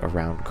darkness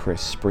around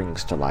Chris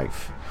springs to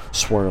life,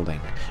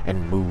 swirling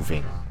and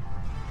moving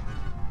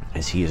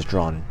as he is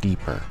drawn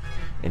deeper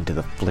into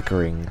the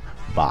flickering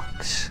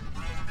box.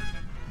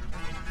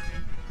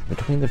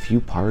 Between the few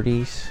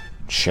parties,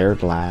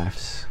 shared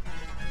laughs,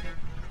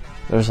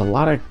 there's a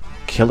lot of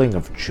killing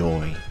of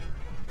joy.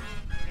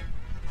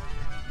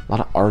 A lot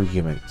of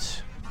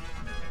arguments.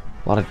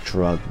 A lot of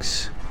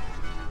drugs.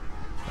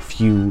 A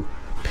few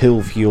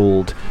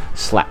pill-fueled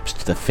slaps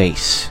to the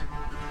face.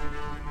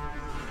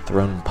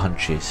 Thrown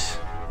punches.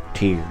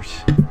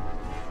 Tears.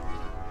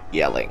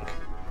 Yelling.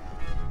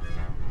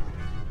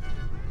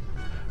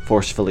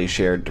 Forcefully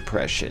shared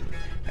depression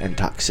and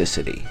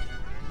toxicity.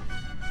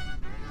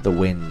 The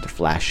wind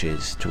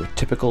flashes to a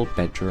typical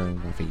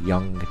bedroom of a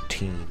young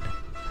teen.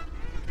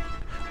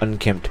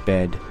 Unkempt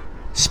bed,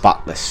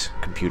 spotless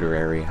computer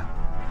area.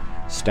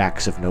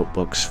 Stacks of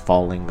notebooks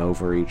falling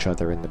over each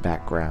other in the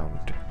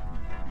background.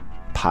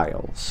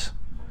 Piles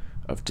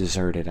of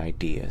deserted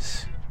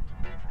ideas.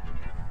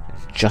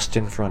 And just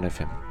in front of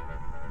him,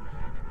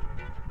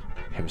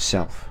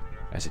 himself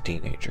as a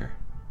teenager.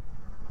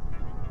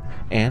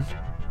 And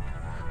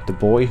the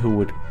boy who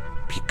would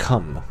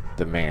become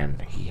the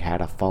man he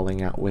had a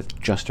falling out with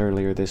just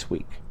earlier this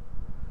week.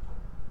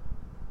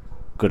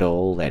 Good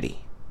old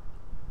Eddie.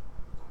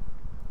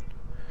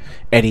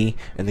 Eddie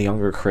and the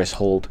younger Chris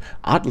hold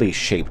oddly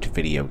shaped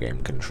video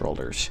game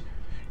controllers,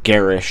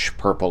 garish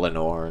purple and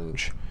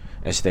orange,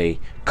 as they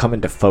come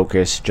into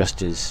focus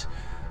just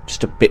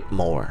a bit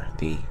more.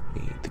 The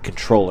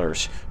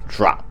controllers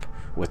drop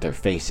with their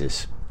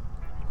faces,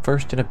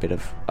 first in a bit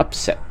of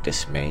upset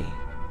dismay,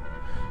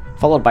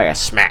 followed by a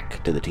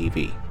smack to the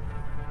TV,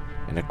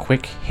 and a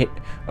quick hit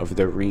of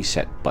the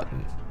reset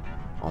button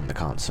on the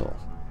console.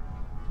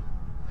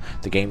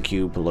 The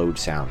GameCube load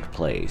sound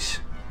plays.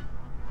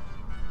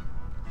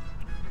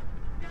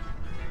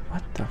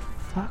 What the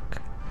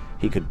fuck?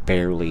 He could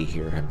barely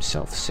hear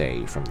himself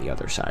say from the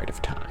other side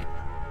of time.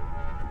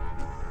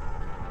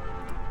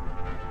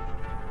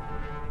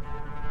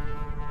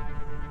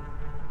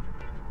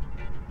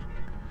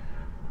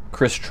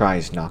 Chris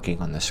tries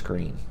knocking on the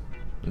screen,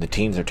 and the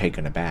teens are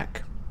taken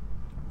aback.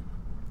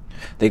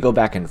 They go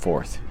back and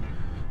forth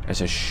as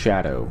a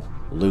shadow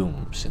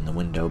looms in the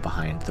window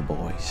behind the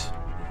boys.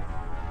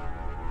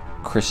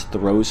 Chris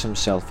throws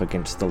himself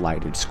against the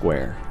lighted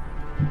square.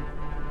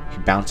 He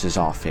bounces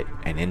off it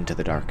and into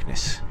the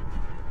darkness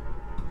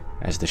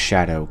as the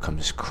shadow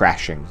comes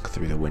crashing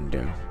through the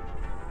window.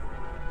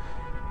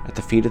 At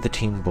the feet of the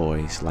teen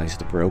boys lies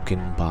the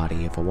broken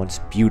body of a once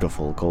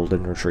beautiful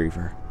golden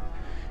retriever,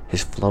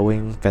 his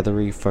flowing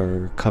feathery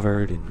fur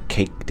covered and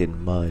caked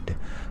in mud,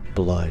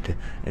 blood,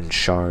 and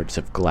shards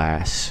of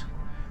glass,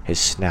 his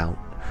snout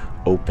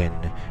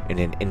open in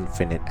an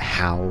infinite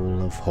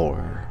howl of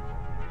horror.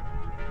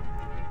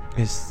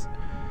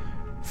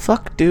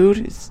 Fuck,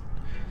 dude, is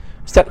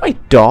that my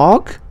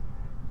dog?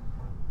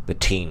 The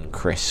teen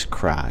Chris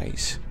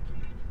cries.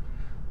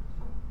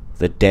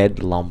 The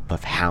dead lump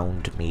of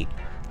hound meat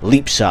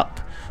leaps up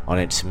on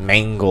its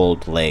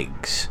mangled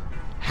legs,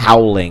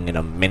 howling in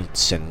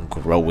immense and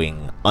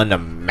growing,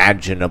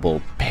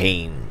 unimaginable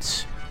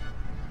pains.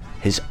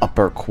 His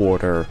upper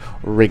quarter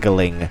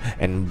wriggling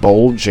and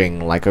bulging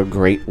like a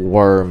great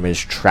worm is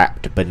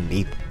trapped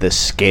beneath the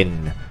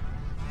skin.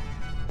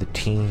 The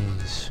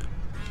teens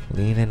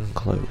lean in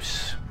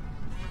close.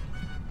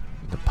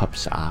 The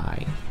pup's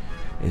eye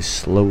is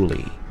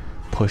slowly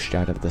pushed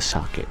out of the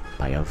socket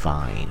by a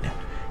vine,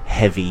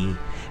 heavy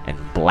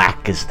and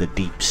black as the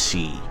deep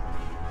sea,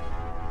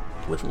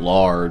 with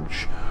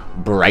large,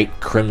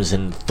 bright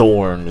crimson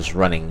thorns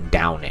running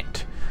down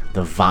it.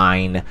 The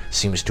vine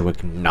seems to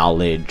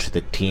acknowledge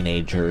the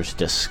teenager's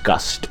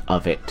disgust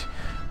of it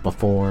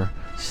before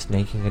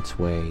snaking its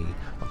way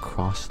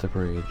across the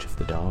bridge of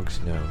the dog's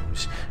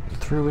nose and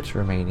through its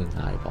remaining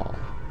eyeball.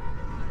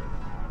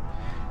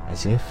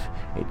 As if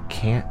it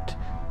can't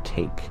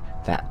take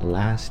that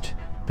last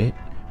bit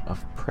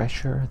of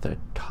pressure, the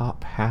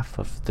top half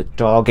of the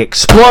dog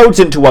explodes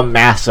into a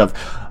mass of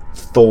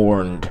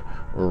thorned,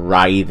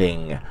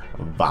 writhing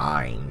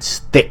vines,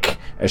 thick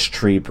as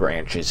tree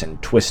branches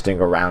and twisting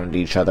around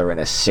each other in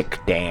a sick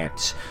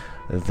dance.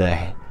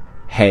 The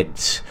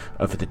heads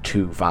of the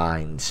two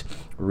vines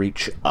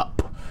reach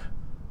up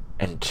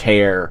and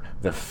tear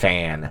the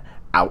fan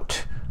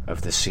out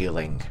of the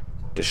ceiling,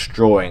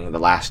 destroying the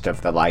last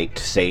of the light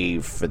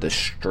save for the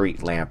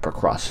street lamp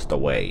across the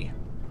way.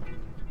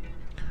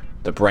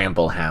 The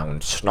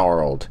bramblehound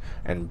snarled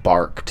and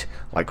barked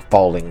like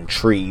falling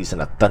trees in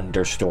a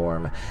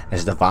thunderstorm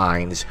as the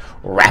vines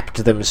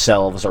wrapped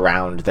themselves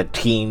around the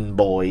teen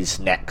boys'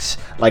 necks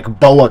like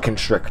boa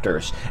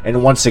constrictors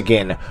and once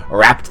again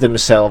wrapped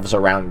themselves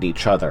around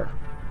each other,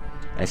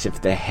 as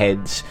if the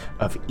heads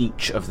of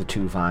each of the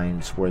two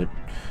vines were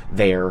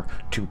there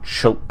to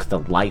choke the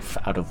life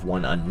out of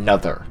one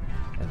another,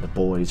 and the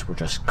boys were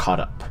just caught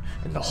up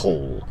in the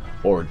whole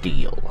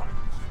ordeal.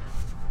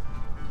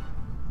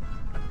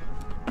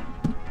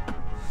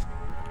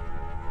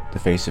 The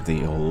face of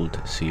the old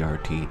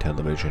CRT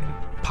television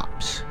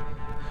pops,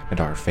 and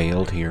our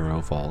failed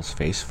hero falls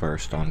face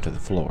first onto the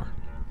floor,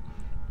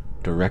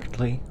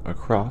 directly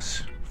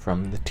across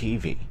from the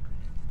TV.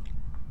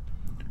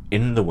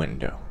 In the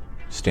window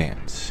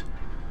stands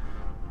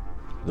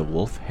the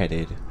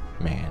wolf-headed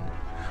man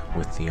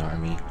with the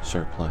army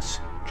surplus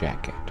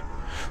jacket,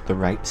 the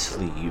right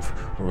sleeve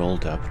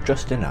rolled up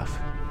just enough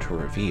to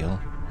reveal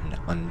an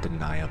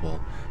undeniable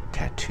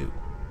tattoo.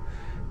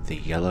 The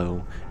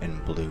yellow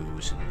and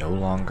blues no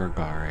longer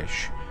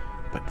garish,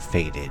 but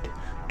faded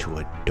to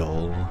a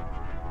dull,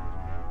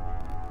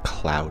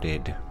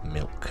 clouded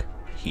milk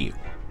hue.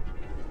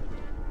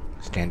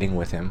 Standing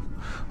with him,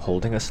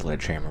 holding a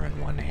sledgehammer in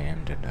one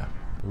hand and a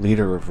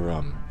liter of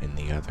rum in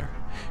the other,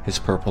 his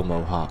purple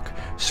mohawk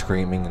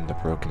screaming in the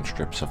broken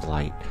strips of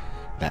light.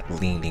 That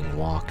leaning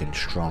walk and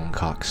strong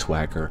cock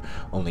swagger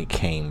only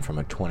came from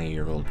a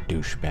 20-year-old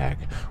douchebag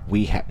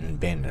we hadn't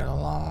been in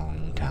a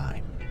long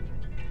time.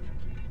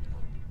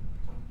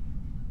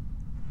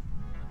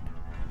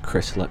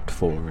 Chris leapt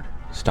forward,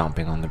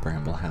 stomping on the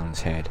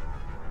bramblehound's head.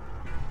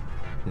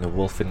 And the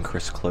wolf in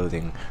Chris'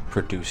 clothing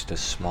produced a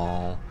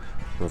small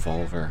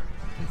revolver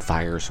and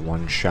fires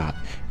one shot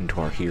into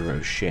our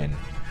hero's shin,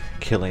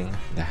 killing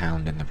the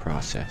hound in the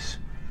process.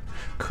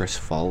 Chris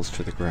falls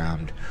to the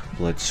ground,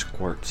 blood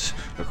squirts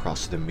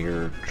across the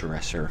mirrored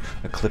dresser,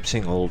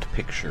 eclipsing old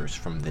pictures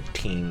from the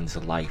teen's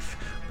life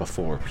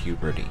before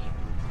puberty.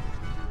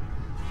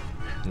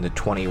 And the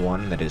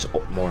 21 that is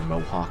more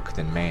mohawk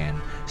than man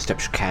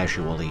steps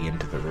casually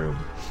into the room,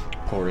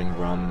 pouring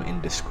rum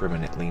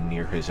indiscriminately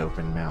near his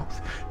open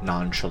mouth,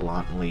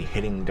 nonchalantly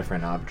hitting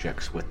different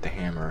objects with the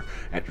hammer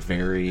at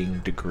varying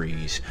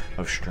degrees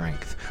of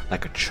strength,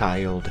 like a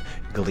child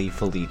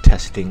gleefully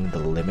testing the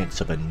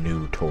limits of a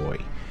new toy.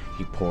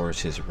 He pours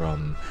his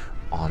rum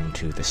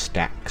onto the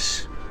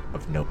stacks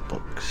of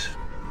notebooks.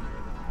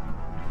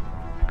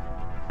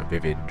 A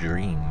vivid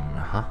dream,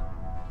 huh?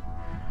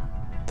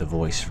 The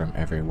voice from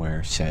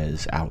everywhere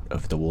says out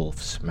of the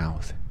wolf's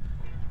mouth.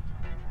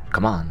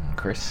 Come on,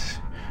 Chris.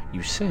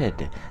 You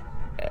said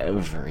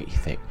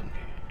everything.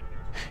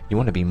 You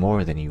want to be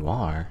more than you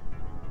are?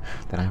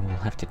 Then I will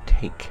have to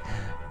take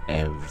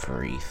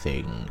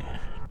everything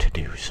to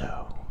do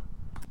so.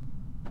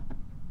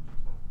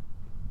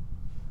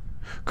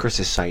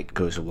 Chris's sight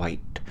goes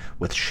white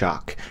with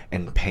shock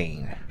and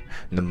pain.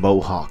 The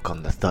mohawk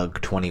on the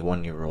thug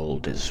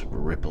 21-year-old is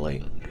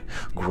rippling,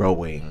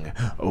 growing,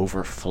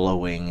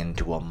 overflowing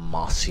into a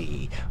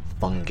mossy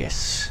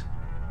fungus.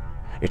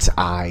 Its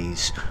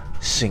eyes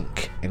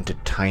sink into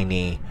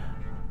tiny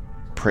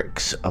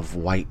pricks of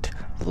white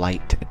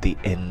light at the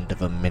end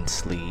of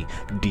immensely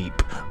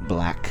deep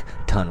black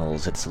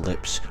tunnels. Its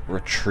lips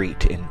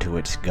retreat into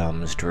its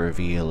gums to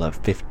reveal a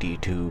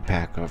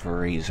 52-pack of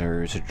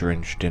razors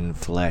drenched in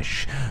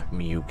flesh,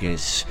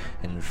 mucus,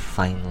 and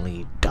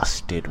finely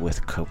dusted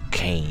with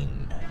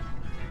cocaine.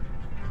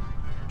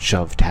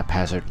 Shoved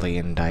haphazardly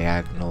in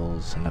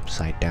diagonals and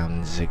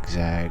upside-down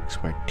zigzags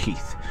where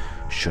teeth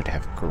should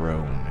have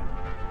grown.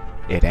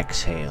 It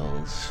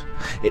exhales.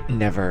 It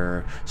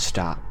never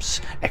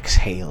stops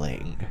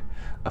exhaling.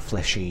 A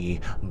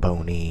fleshy,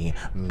 bony,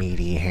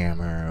 meaty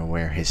hammer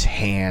where his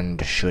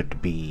hand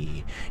should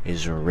be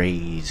is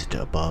raised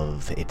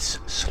above its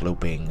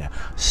sloping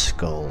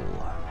skull.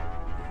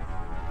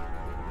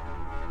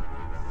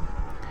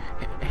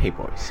 Hey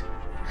boys,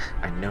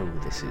 I know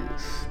this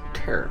is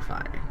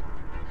terrifying,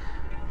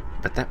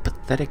 but that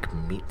pathetic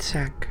meat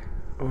sack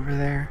over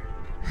there,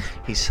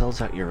 he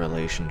sells out your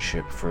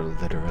relationship for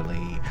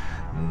literally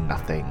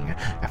nothing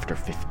after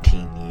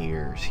 15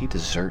 years. He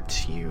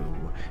deserts you,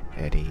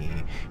 Eddie.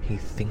 He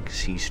thinks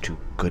he's too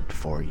good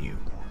for you.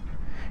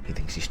 He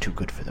thinks he's too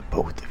good for the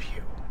both of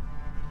you.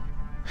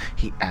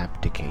 He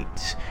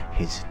abdicates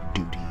his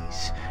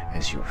duties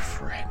as your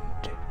friend.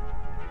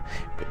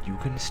 But you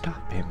can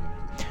stop him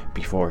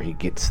before he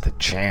gets the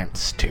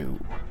chance to.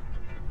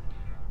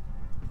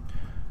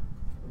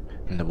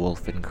 And the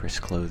wolf in Chris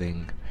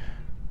clothing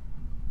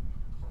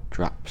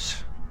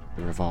drops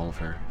the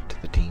revolver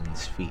to the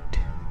teen's feet,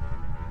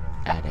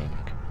 adding,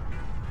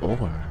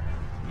 or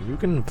you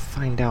can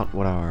find out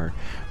what our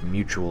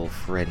mutual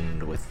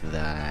friend with the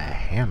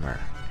hammer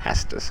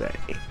has to say.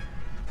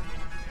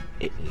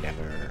 It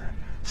never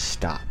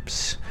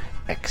stops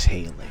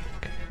exhaling.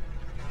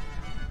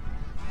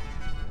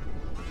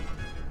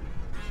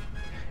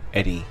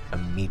 Eddie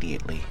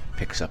immediately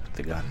picks up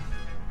the gun.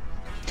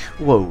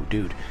 Whoa,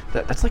 dude,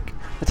 that's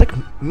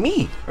like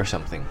me or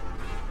something.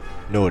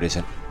 No, it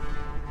isn't.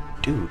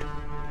 Dude,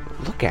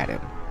 look at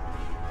him.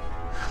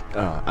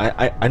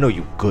 I know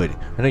you good.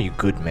 I know you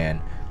good,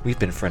 man. We've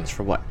been friends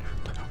for what?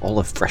 All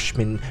of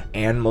freshman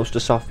and most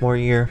of sophomore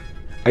year?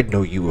 I'd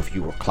know you if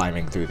you were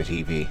climbing through the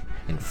TV.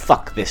 And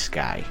fuck this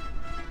guy.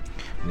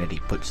 And Eddie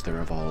puts the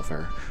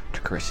revolver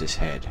to Chris's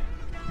head.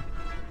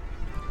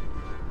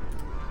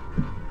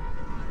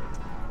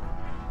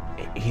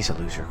 He's a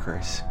loser,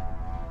 Chris.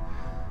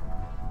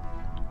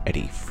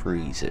 Eddie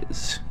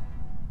freezes.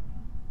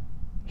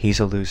 He's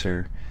a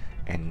loser,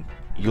 and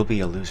you'll be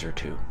a loser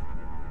too.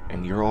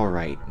 And you're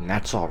alright, and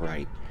that's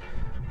alright,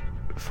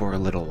 for a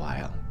little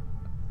while.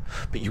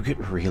 But you get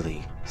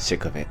really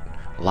sick of it,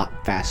 a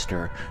lot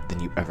faster than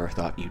you ever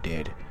thought you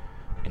did.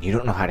 And you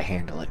don't know how to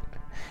handle it.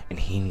 And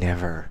he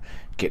never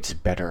gets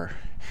better.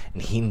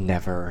 And he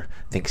never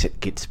thinks it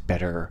gets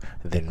better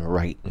than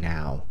right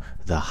now.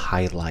 The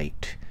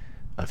highlight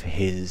of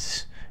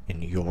his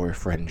and your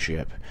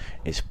friendship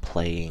is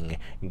playing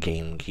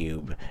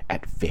GameCube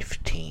at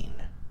 15.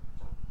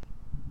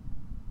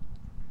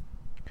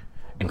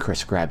 And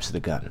Chris grabs the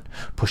gun,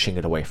 pushing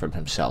it away from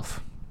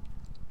himself,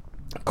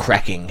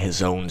 cracking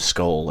his own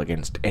skull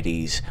against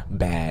Eddie's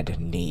bad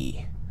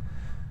knee.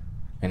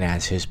 And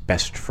as his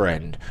best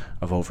friend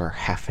of over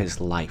half his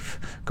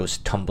life goes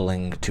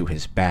tumbling to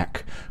his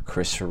back,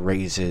 Chris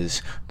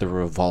raises the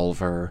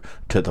revolver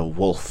to the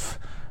wolf.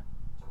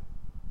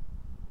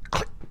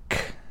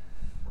 Click.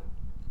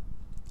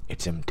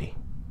 It's empty.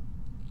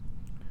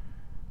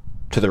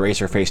 To the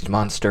razor-faced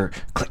monster,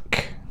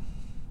 click.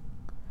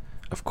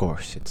 Of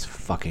course, it's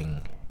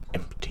fucking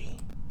empty.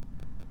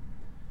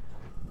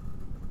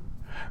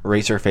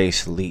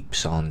 Razorface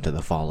leaps onto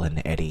the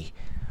fallen Eddie,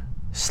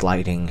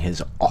 sliding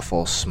his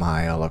awful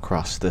smile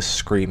across the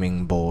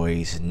screaming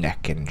boy's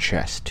neck and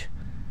chest.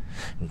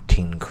 And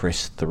Teen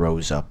Chris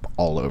throws up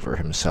all over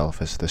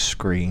himself as the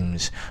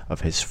screams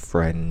of his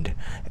friend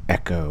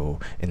echo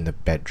in the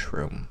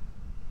bedroom.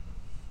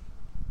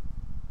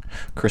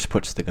 Chris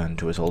puts the gun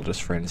to his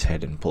oldest friend's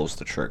head and pulls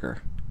the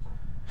trigger.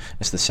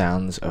 As the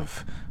sounds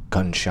of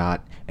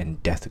gunshot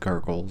and death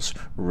gurgles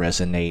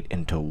resonate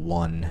into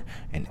one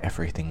and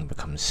everything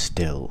becomes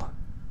still,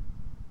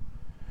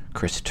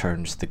 Chris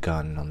turns the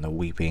gun on the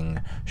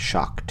weeping,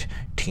 shocked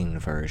teen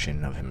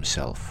version of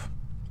himself,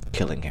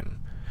 killing him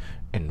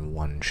in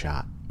one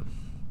shot.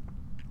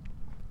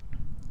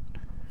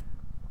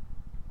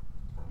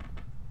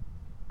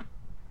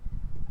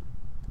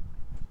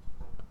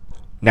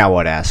 Now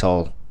what,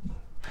 asshole?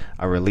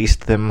 I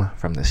released them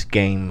from this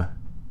game.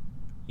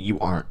 You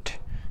aren't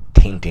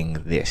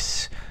tainting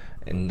this,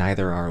 and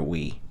neither are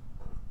we.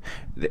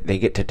 They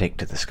get to take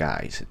to the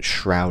skies,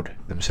 shroud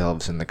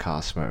themselves in the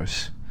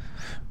cosmos,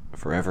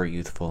 forever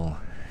youthful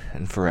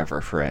and forever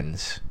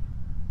friends.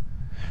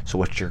 So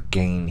what's your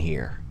gain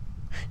here?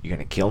 You're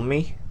gonna kill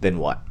me? Then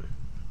what?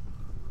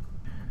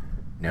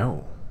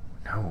 No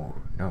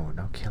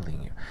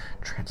killing you.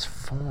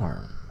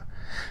 Transform.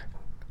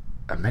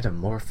 A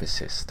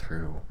metamorphosis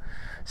through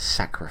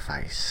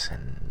sacrifice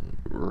and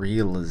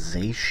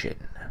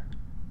realization.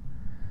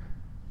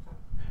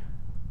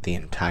 The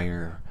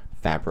entire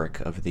fabric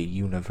of the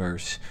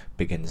universe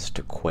begins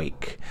to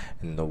quake,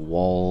 and the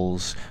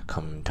walls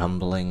come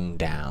tumbling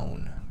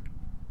down.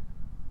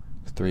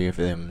 The three of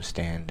them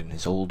stand in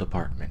his old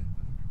apartment,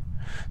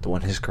 the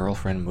one his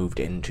girlfriend moved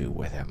into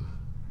with him.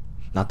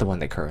 Not the one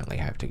they currently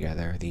have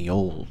together, the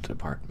old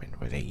apartment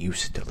where they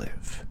used to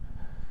live.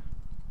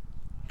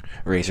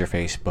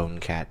 Razorface,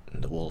 Bonecat,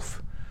 and the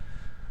wolf.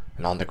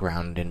 And on the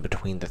ground in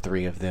between the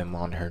three of them,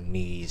 on her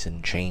knees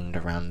and chained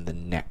around the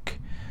neck,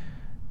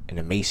 an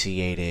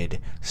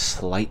emaciated,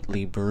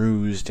 slightly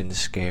bruised and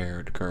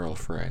scared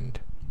girlfriend.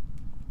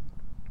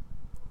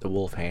 The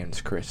wolf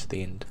hands Chris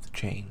the end of the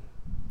chain.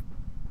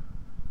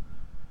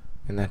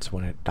 And that's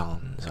when it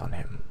dawns on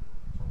him.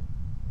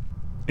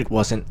 It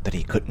wasn't that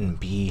he couldn't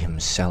be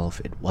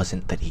himself. It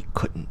wasn't that he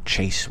couldn't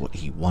chase what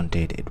he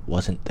wanted. It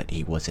wasn't that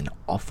he was an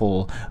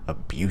awful,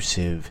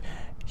 abusive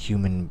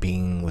human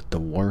being with the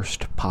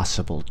worst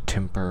possible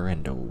temper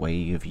and a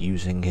way of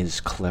using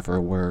his clever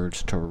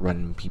words to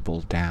run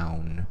people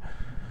down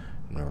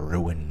and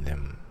ruin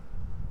them.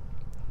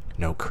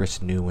 No,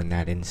 Chris knew in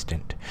that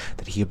instant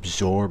that he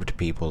absorbed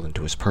people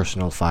into his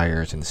personal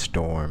fires and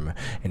storm,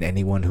 and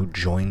anyone who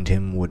joined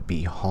him would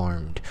be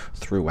harmed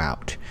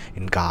throughout,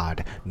 in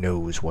God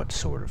knows what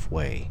sort of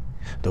way,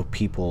 though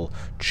people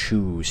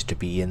choose to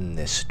be in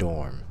this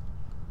storm.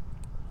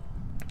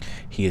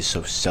 He is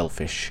so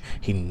selfish,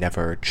 he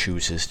never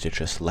chooses to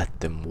just let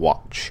them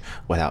watch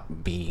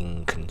without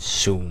being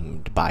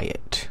consumed by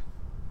it.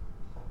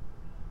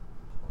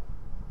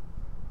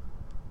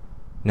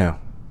 No.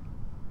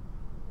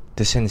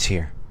 This ends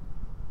here.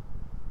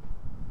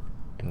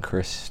 And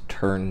Chris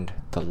turned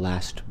the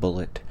last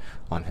bullet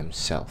on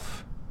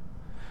himself.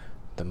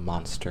 The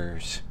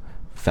monsters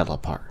fell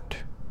apart.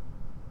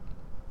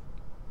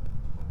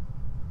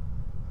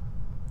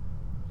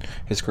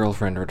 His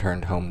girlfriend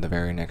returned home the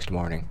very next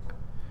morning.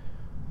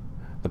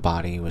 The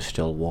body was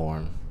still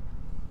warm.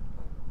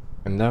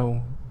 And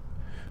though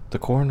the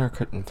coroner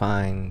couldn't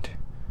find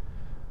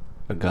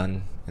a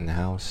gun in the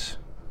house,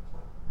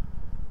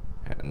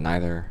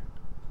 neither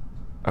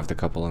of the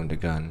couple owned a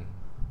gun,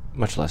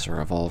 much less a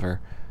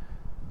revolver.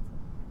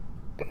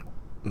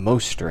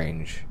 Most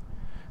strange,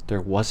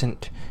 there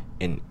wasn't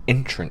an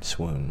entrance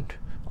wound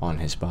on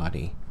his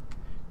body,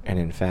 and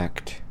in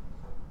fact,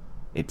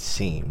 it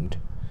seemed,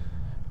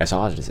 as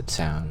odd as it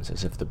sounds,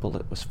 as if the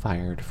bullet was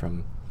fired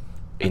from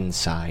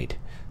inside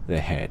the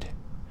head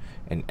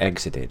and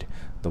exited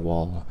the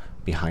wall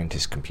behind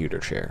his computer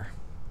chair.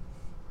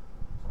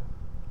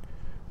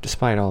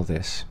 Despite all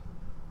this,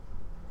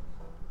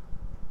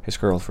 his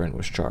girlfriend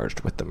was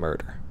charged with the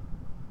murder.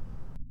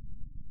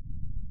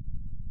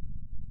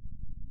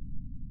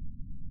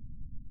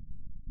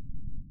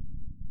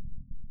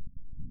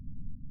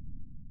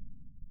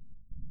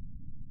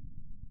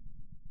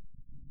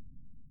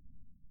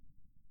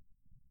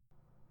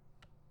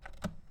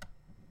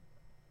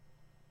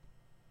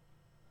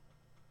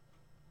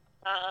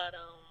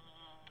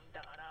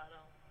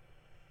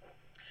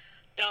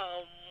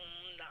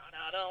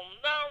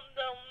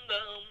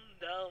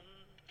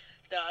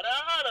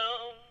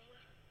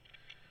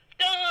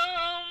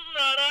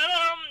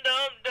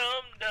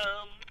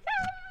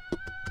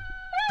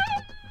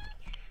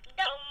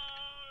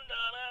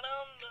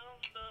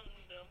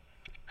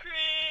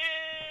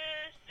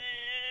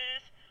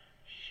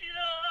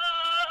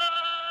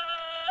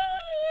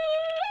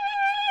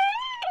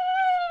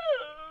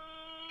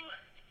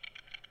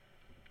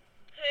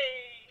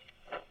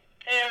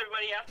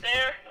 Out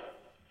there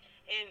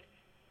and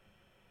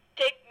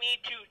take me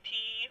to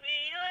TV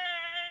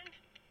Land.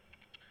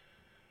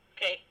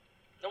 Okay,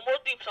 no more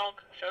theme song.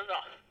 Shut it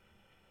off.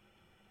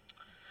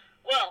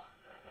 Well,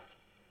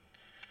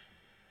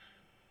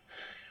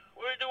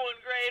 We're doing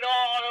great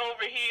all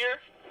over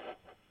here.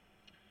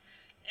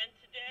 And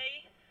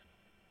today,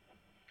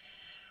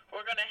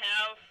 we're gonna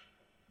have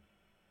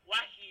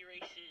wacky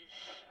races.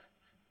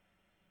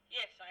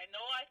 Yes, I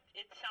know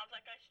it sounds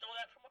like I stole